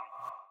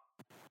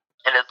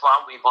in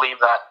Islam we believe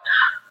that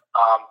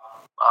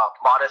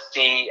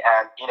modesty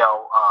and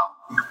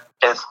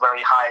is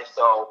very high,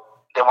 so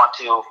they want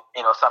to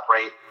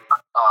separate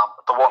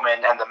the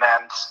woman and the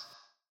men's,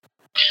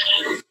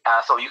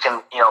 so you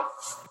can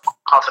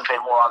concentrate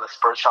more on the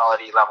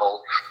spirituality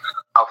level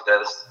of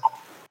this.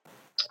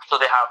 So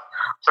they have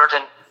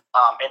certain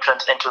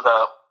entrance into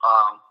the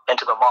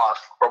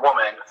mosque for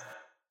women.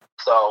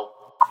 So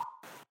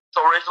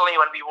originally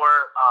when we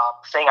were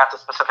staying at the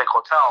specific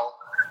hotel,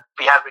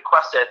 we had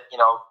requested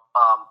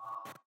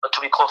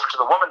to be closer to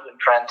the women's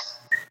entrance,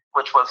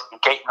 which was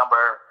gate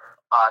number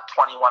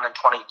 21 and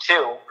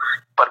 22,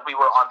 but we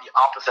were on the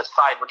opposite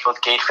side, which was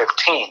gate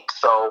 15.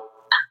 So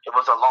it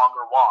was a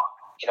longer walk,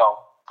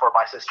 for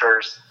my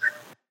sisters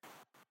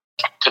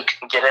to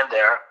get in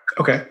there.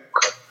 Okay.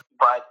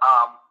 But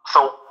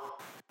so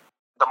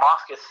the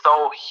mosque is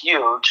so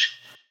huge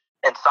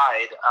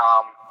inside.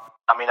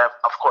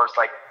 Of course,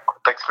 like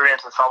the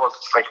experience itself was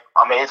like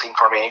amazing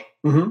for me.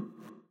 Mm-hmm.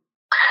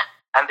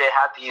 And they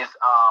had these,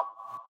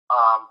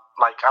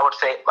 like I would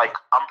say, like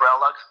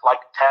umbrella like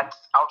tents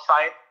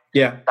outside.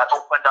 Yeah. That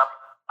opened up.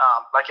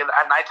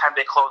 At nighttime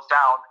they closed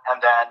down,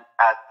 and then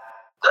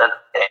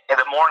in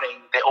the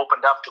morning they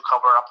opened up to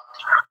cover up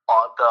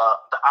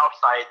the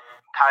outside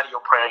patio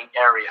praying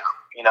area.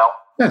 You know.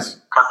 Yes.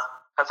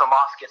 Because the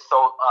mosque is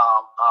so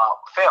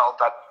filled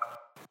that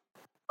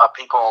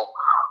people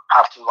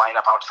have to line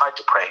up outside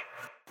to pray.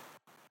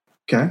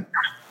 Okay.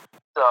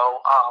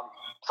 So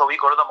we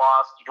go to the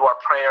mosque, we do our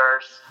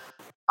prayers.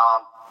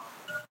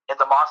 In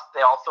the mosque,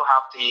 they also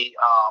have the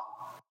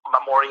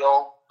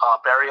memorial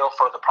burial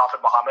for the Prophet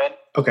Muhammad.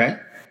 Okay.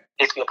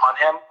 Peace be upon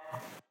him.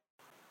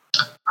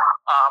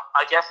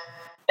 I guess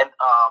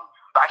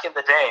back in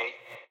the day,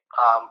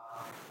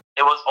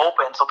 it was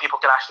open so people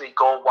can actually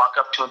go walk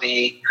up to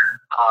the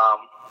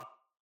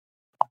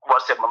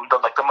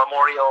the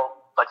memorial,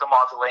 like the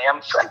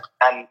mausoleums,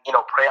 and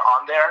pray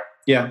on there.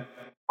 Yeah.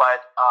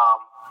 But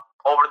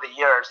over the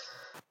years,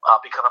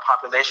 because of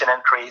population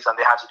increase and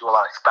they had to do a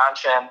lot of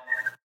expansion,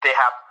 they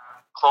have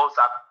closed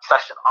that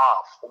section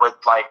off with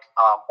like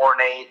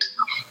ornate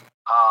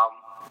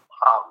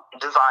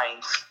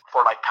designs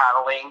for like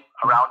paneling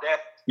around it.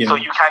 Yeah. So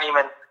you can't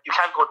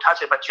go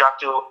touch it, but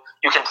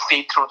you can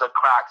see through the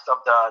cracks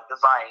of the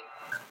design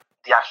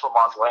the actual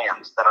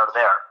mausoleums that are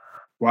there.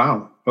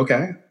 Wow.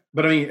 Okay.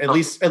 But I mean, at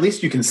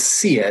least you can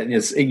see it.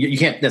 You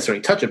can't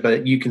necessarily touch it,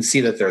 but you can see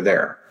that they're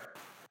there.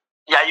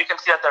 Yeah, you can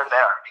see that they're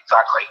there.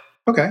 Exactly.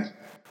 Okay.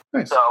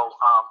 Nice. So,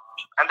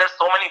 and there's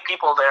so many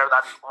people there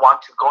that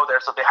want to go there,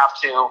 so they have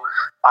to.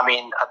 I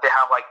mean, they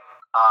have like,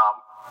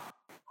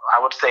 I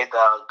would say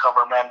the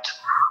government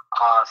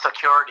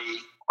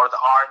security or the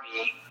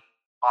army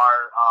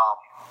are,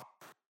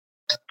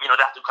 they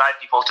have to guide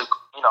people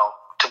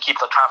to keep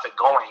the traffic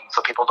going,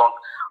 so people don't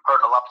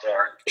hurdle up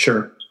there.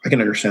 Sure, I can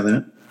understand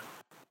that.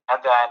 And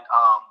then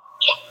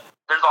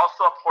there's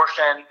also a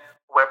portion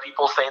where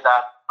people say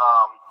that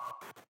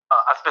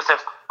a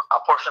specific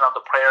portion of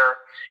the prayer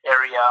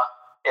area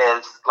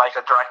is like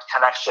a direct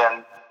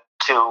connection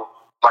to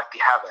like the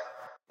heaven.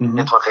 Mm-hmm.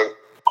 It's what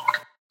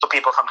so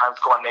people sometimes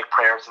go and make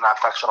prayers in that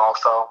section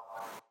also.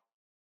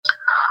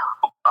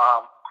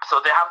 So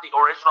they have the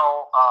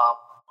original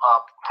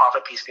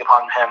Prophet, peace be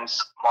upon him's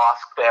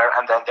mosque there,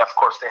 and then of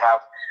course they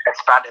have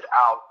expanded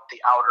out the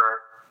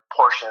outer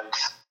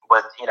portions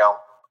with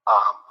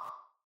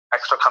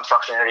extra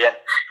construction area,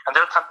 and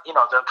they're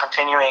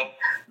continuing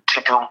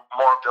to do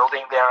more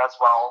building there as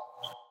well.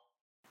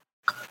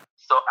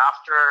 So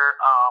after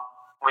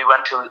we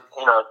went to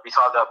we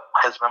saw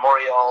his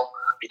memorial,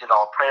 we did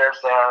all prayers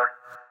there.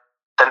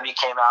 Then we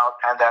came out,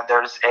 and then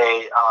there's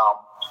the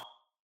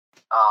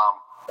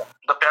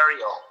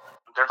burial.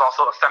 There's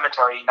also a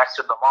cemetery next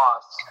to the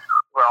mosque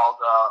where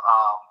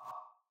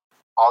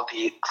all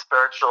the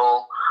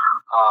spiritual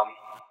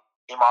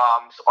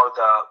imams or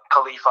the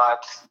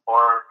caliphs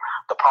or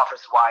the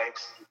prophet's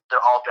wives,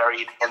 they're all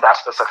buried in that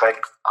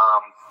specific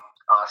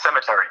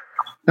cemetery.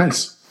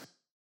 Nice.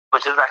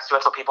 Which is next to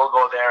it, so people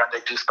go there and they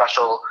do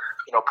special,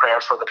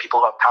 prayers for the people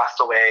who have passed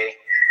away.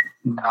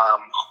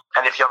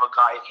 And if you have a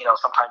guide,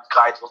 sometimes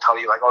guides will tell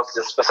you like, oh,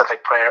 this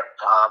specific prayer,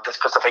 this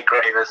specific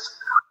grave is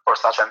for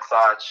such and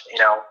such,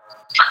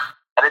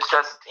 And it's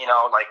just,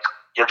 like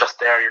you're just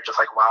there, you're just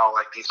like, wow,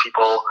 like these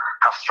people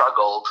have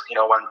struggled,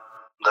 when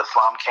the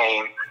Islam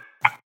came,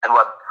 and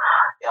what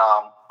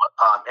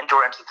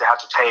endurances they had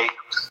to take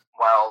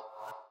while,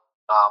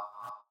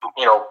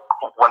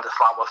 when the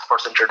Islam was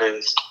first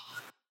introduced,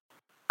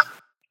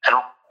 and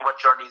what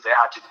journeys they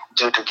had to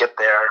do to get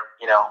there,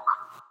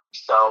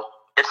 So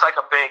it's like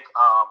a big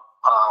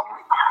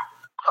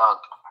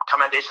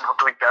commendation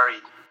to be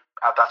buried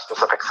at that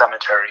specific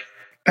cemetery.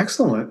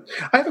 Excellent.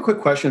 I have a quick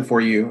question for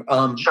you.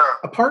 Sure.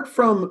 Apart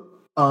from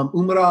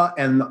Umrah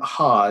and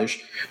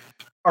Hajj,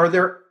 are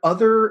there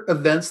other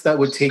events that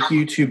would take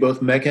you to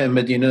both Mecca and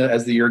Medina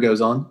as the year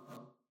goes on?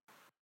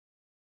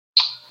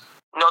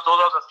 No, those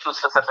are the two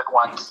specific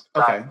ones.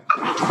 Okay.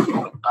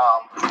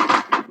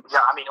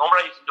 I mean,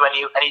 Umrah you can do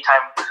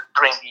anytime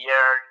during the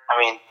year. I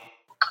mean,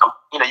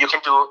 you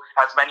can do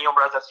as many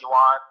Umrahs as you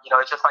want.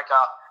 It's just like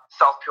a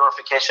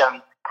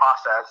self-purification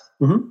process.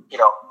 Mm-hmm.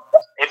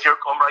 If your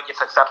Umrah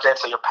gets accepted,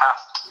 so your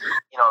past,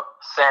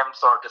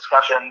 sins or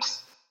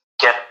discretions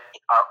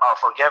are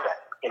forgiven.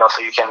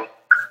 So you can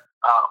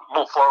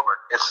move forward.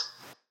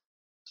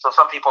 So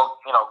some people,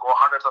 go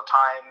hundreds of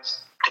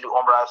times to do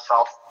Umrah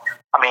itself.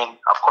 I mean,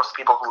 of course,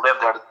 people who live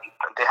there,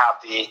 they have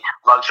the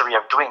luxury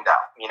of doing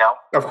that,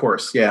 Of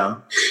course, yeah.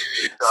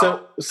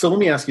 So let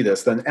me ask you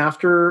this then.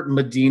 After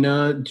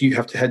Medina, do you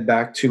have to head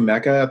back to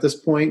Mecca at this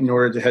point in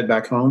order to head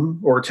back home?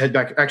 Or to head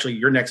back, actually,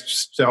 your next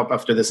stop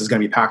after this is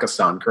going to be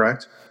Pakistan,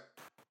 correct?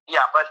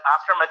 Yeah, but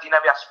after Medina,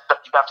 you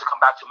have to come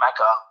back to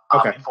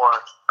Mecca before,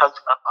 because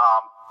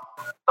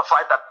the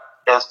flight that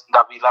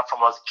we left from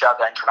was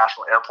Jeddah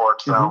International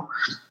Airport, so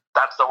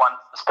that's the one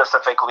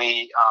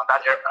specifically,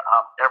 that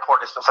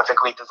airport is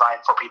specifically designed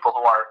for people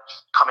who are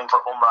coming for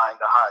Umrah and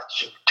the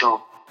Hajj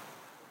to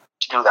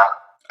do that.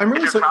 I'm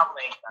really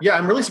traveling. Yeah,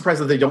 I'm really surprised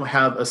that they don't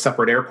have a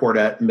separate airport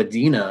at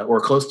Medina or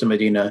close to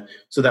Medina,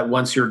 so that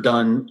once you're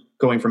done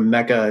going from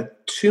Mecca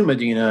to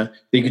Medina,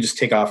 that you could just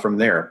take off from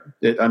there.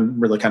 I'm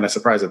really kind of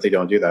surprised that they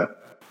don't do that.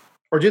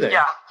 Or do they?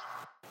 Yeah.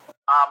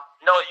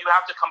 No, you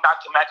have to come back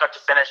to Mecca to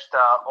finish the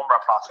Umrah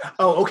process.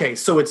 Oh, okay.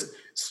 So it's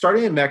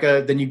starting in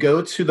Mecca, then you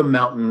go to the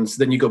mountains,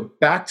 then you go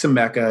back to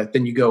Mecca,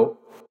 then you go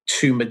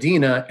to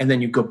Medina, and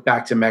then you go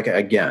back to Mecca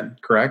again,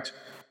 correct?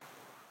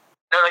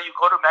 No, you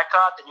go to Mecca,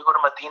 then you go to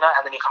Medina,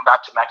 and then you come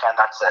back to Mecca, and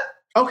that's it.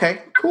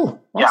 Okay,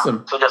 cool. Awesome.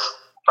 Yeah, so just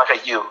like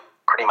a U,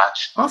 pretty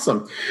much.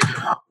 Awesome.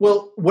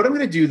 Well, what I'm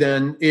going to do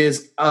then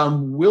is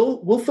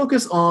we'll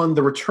focus on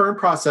the return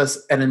process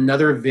at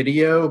another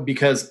video,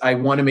 because I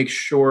want to make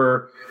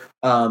sure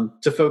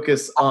to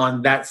focus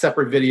on that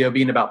separate video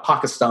being about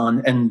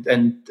Pakistan and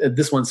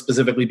this one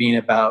specifically being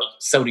about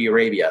Saudi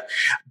Arabia.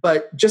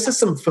 But just as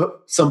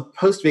some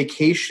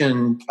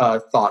post-vacation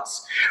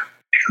thoughts,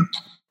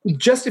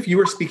 just if you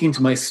were speaking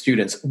to my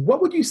students,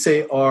 what would you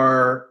say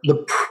are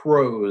the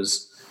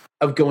pros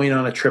of going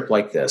on a trip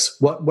like this?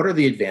 What are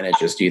the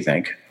advantages, do you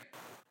think?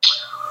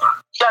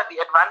 Yeah, the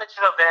advantage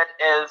of it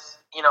is,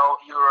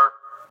 you're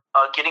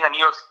getting a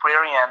new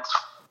experience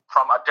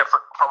from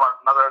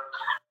another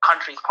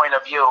country's point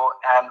of view,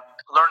 and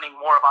learning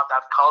more about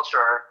that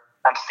culture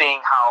and seeing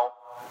how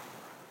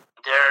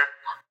their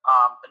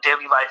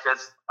daily life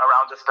is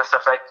around a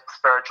specific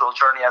spiritual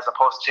journey, as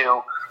opposed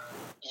to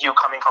you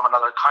coming from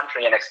another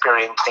country and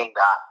experiencing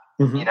that.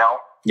 Mm-hmm.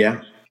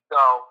 Yeah.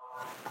 So,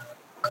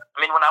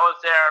 when I was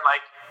there,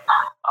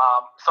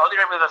 Saudi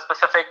Arabia is a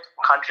specific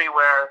country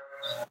where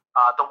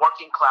the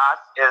working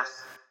class is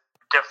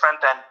different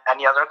than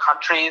any other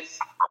countries.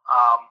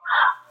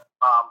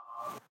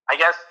 I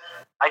guess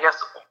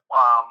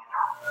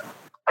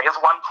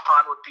one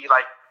con would be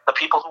the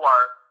people who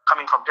are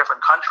coming from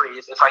different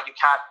countries. It's you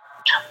can't.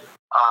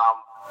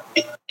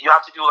 You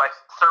have to do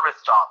service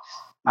jobs,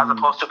 as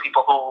opposed to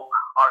people who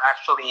are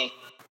actually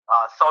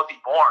Saudi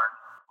born,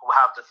 who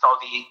have the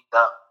Saudi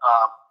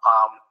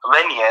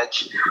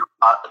lineage.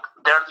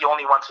 They're the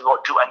only ones who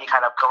don't do any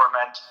kind of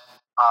government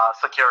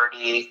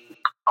security,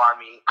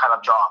 army kind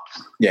of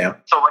jobs. Yeah.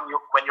 So when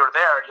you're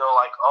there, you're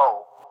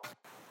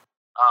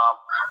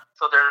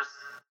so there's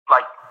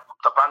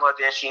the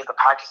Bangladeshis, the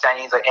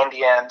Pakistanis, the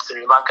Indians,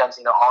 Sri Lankans,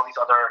 all these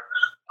other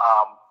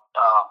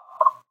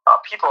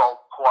people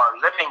who are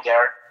living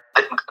there.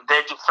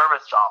 They do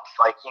service jobs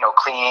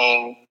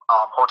cleaning,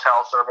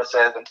 hotel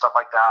services, and stuff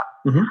like that.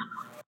 Mm-hmm.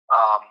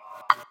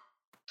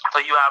 So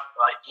you have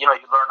you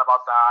learn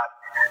about that,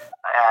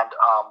 and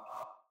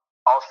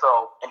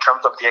also in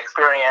terms of the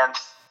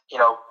experience,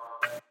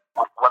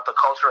 what the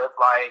culture is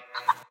like,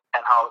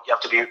 and how you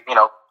have to be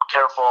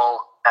careful,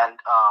 and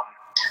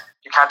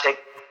you can't take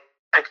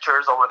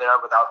pictures over there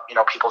without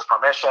people's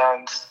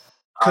permissions.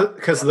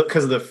 Because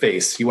of the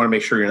face, you want to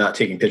make sure you're not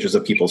taking pictures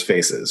of people's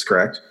faces,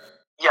 correct?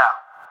 Yeah.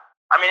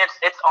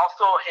 It's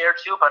also here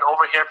too, but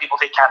over here people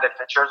take candid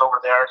pictures. Over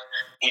there,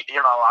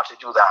 you're not allowed to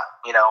do that.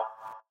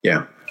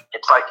 Yeah.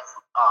 It's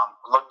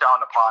looked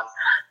down upon,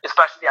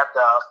 especially at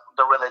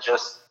the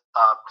religious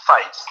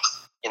sites.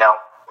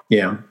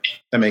 Yeah,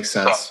 that makes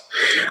sense.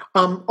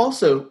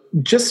 Also,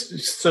 just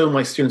so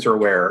my students are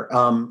aware,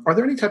 are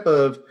there any type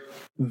of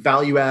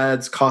value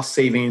adds, cost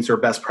savings, or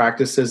best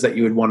practices that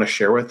you would want to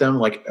share with them?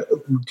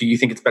 Do you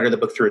think it's better to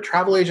book through a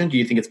travel agent? Do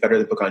you think it's better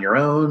to book on your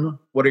own?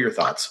 What are your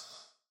thoughts?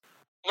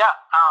 Yeah,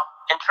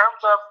 in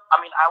terms of,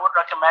 I would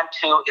recommend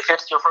if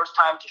it's your first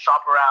time, to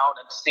shop around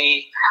and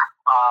see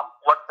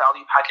what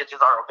value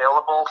packages are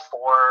available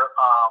for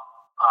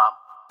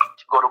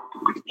to go to,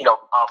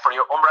 for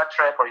your Umrah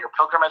trip or your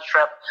pilgrimage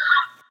trip.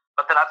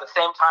 But then at the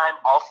same time,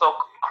 also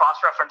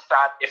cross-reference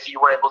that if you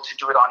were able to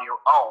do it on your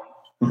own.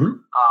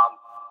 Mm-hmm.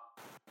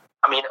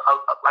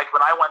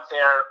 When I went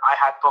there, I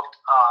had booked,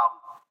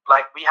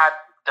 we had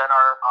done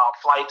our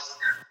flights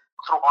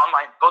through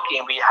online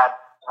booking. We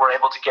were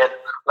able to get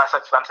less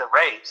expensive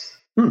rates.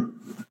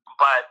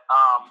 But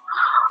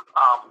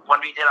when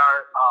we did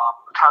our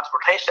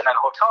transportation and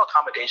hotel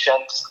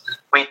accommodations,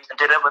 we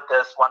did it with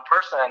this one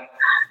person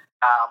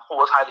who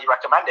was highly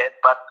recommended.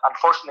 But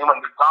unfortunately, when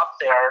we got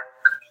there,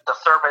 the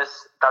service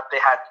that they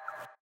had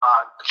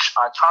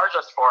charged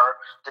us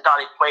for did not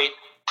equate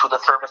to the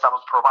service that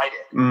was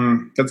provided.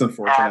 That's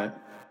unfortunate.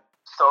 And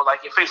so,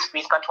 if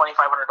we spent $2,500,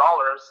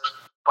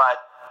 but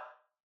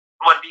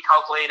when we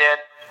calculated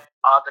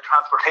the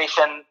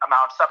transportation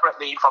amount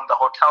separately from the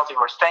hotels we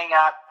were staying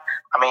at,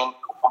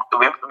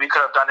 we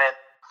could have done it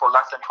for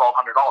less than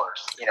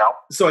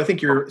 $1,200. So I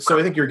think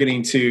you're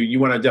getting to, you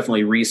want to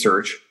definitely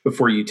research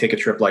before you take a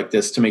trip like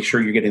this to make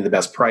sure you're getting the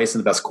best price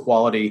and the best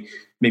quality.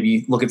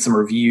 Maybe look at some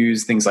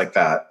reviews, things like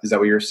that. Is that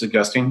what you're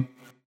suggesting?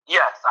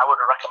 Yes, I would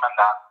recommend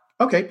that.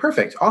 Okay,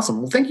 perfect.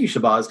 Awesome. Well, thank you,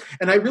 Shahbaz.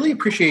 And I really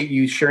appreciate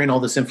you sharing all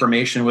this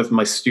information with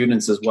my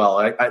students as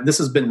well. This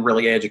has been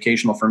really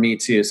educational for me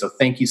too. So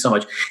thank you so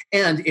much.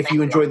 And if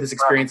you enjoyed this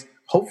experience,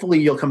 hopefully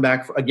you'll come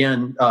back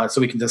again so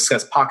we can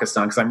discuss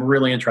Pakistan, because I'm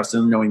really interested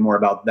in knowing more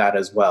about that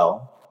as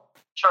well.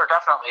 Sure,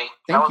 definitely.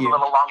 Thank that was you. a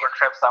little longer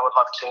trip, so I would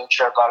love to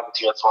share that with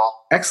you as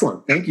well.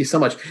 Excellent. Thank you so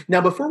much.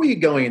 Now, before we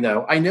get going,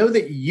 though, I know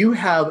that you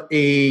have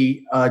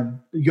a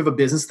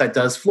business that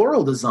does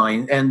floral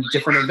design and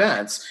different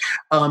events.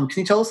 Can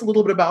you tell us a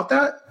little bit about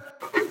that?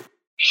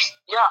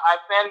 Yeah,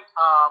 I've been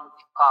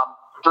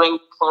doing.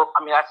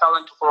 I fell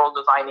into floral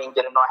designing.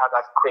 Didn't know I had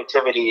that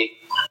creativity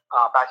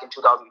back in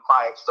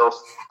 2005. So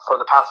for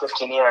the past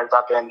 15 years,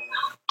 I've been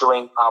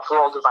doing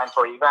floral design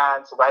for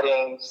events,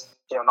 weddings,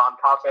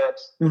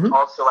 nonprofits. Mm-hmm.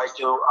 Also, I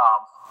do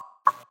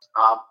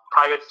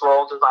private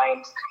floral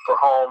designs for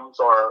homes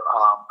or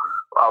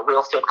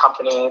real estate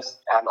companies,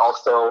 and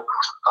also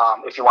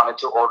if you wanted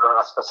to order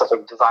a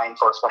specific design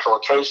for a special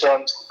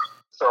occasion.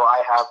 So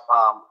I have,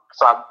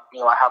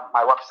 I have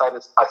my website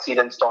is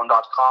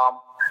seedandstone.com.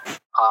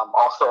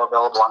 Also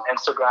available on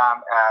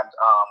Instagram and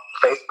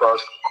Facebook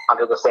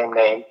under the same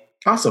name.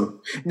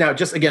 Awesome. Now,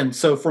 just again,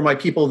 so for my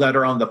people that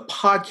are on the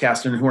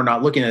podcast and who are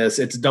not looking at this,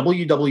 it's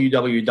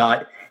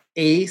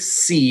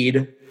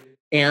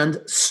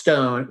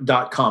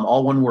www.aseedandstone.com.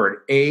 All one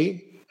word,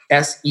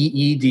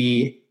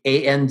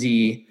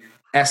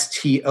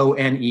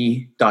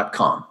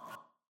 ASEEDANDSTONE.com.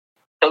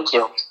 Thank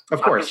you.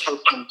 Of course.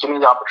 Give me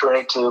the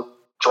opportunity to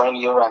join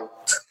you and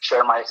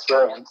share my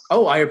experience.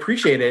 Oh, I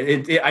appreciate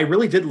it. I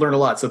really did learn a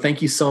lot. So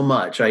thank you so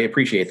much. I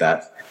appreciate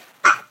that.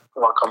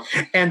 You're welcome.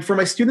 And for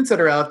my students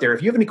that are out there,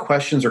 if you have any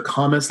questions or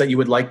comments that you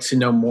would like to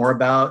know more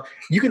about,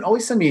 you can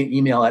always send me an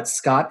email at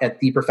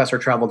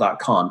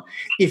scott@theprofessortravel.com.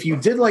 If you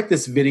did like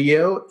this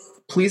video,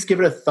 please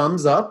give it a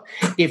thumbs up.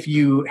 If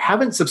you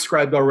haven't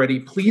subscribed already,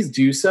 please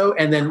do so.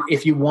 And then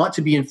if you want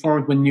to be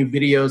informed when new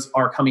videos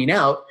are coming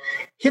out,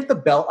 hit the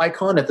bell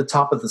icon at the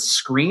top of the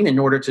screen in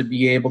order to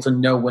be able to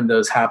know when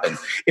those happen.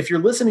 If you're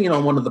listening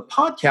on one of the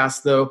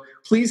podcasts, though,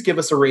 please give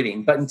us a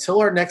rating. But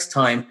until our next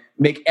time,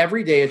 make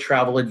every day a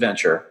travel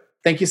adventure.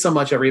 Thank you so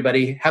much,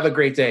 everybody. Have a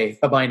great day.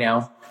 Bye-bye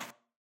now.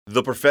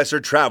 The Professor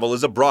Travel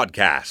is a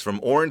broadcast from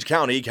Orange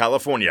County,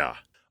 California.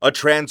 A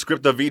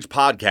transcript of each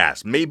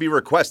podcast may be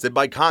requested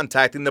by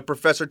contacting the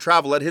Professor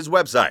Travel at his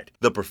website,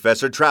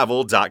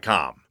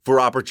 theprofessortravel.com. For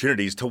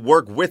opportunities to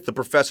work with the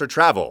Professor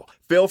Travel,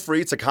 feel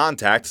free to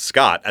contact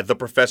Scott at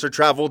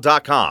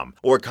theprofessortravel.com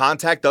or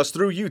contact us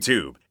through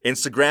YouTube,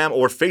 Instagram,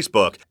 or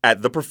Facebook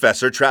at The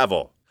Professor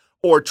Travel,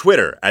 or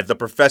Twitter at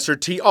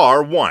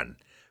TheProfessorTR1.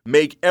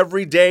 Make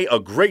every day a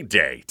great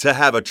day to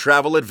have a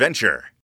travel adventure.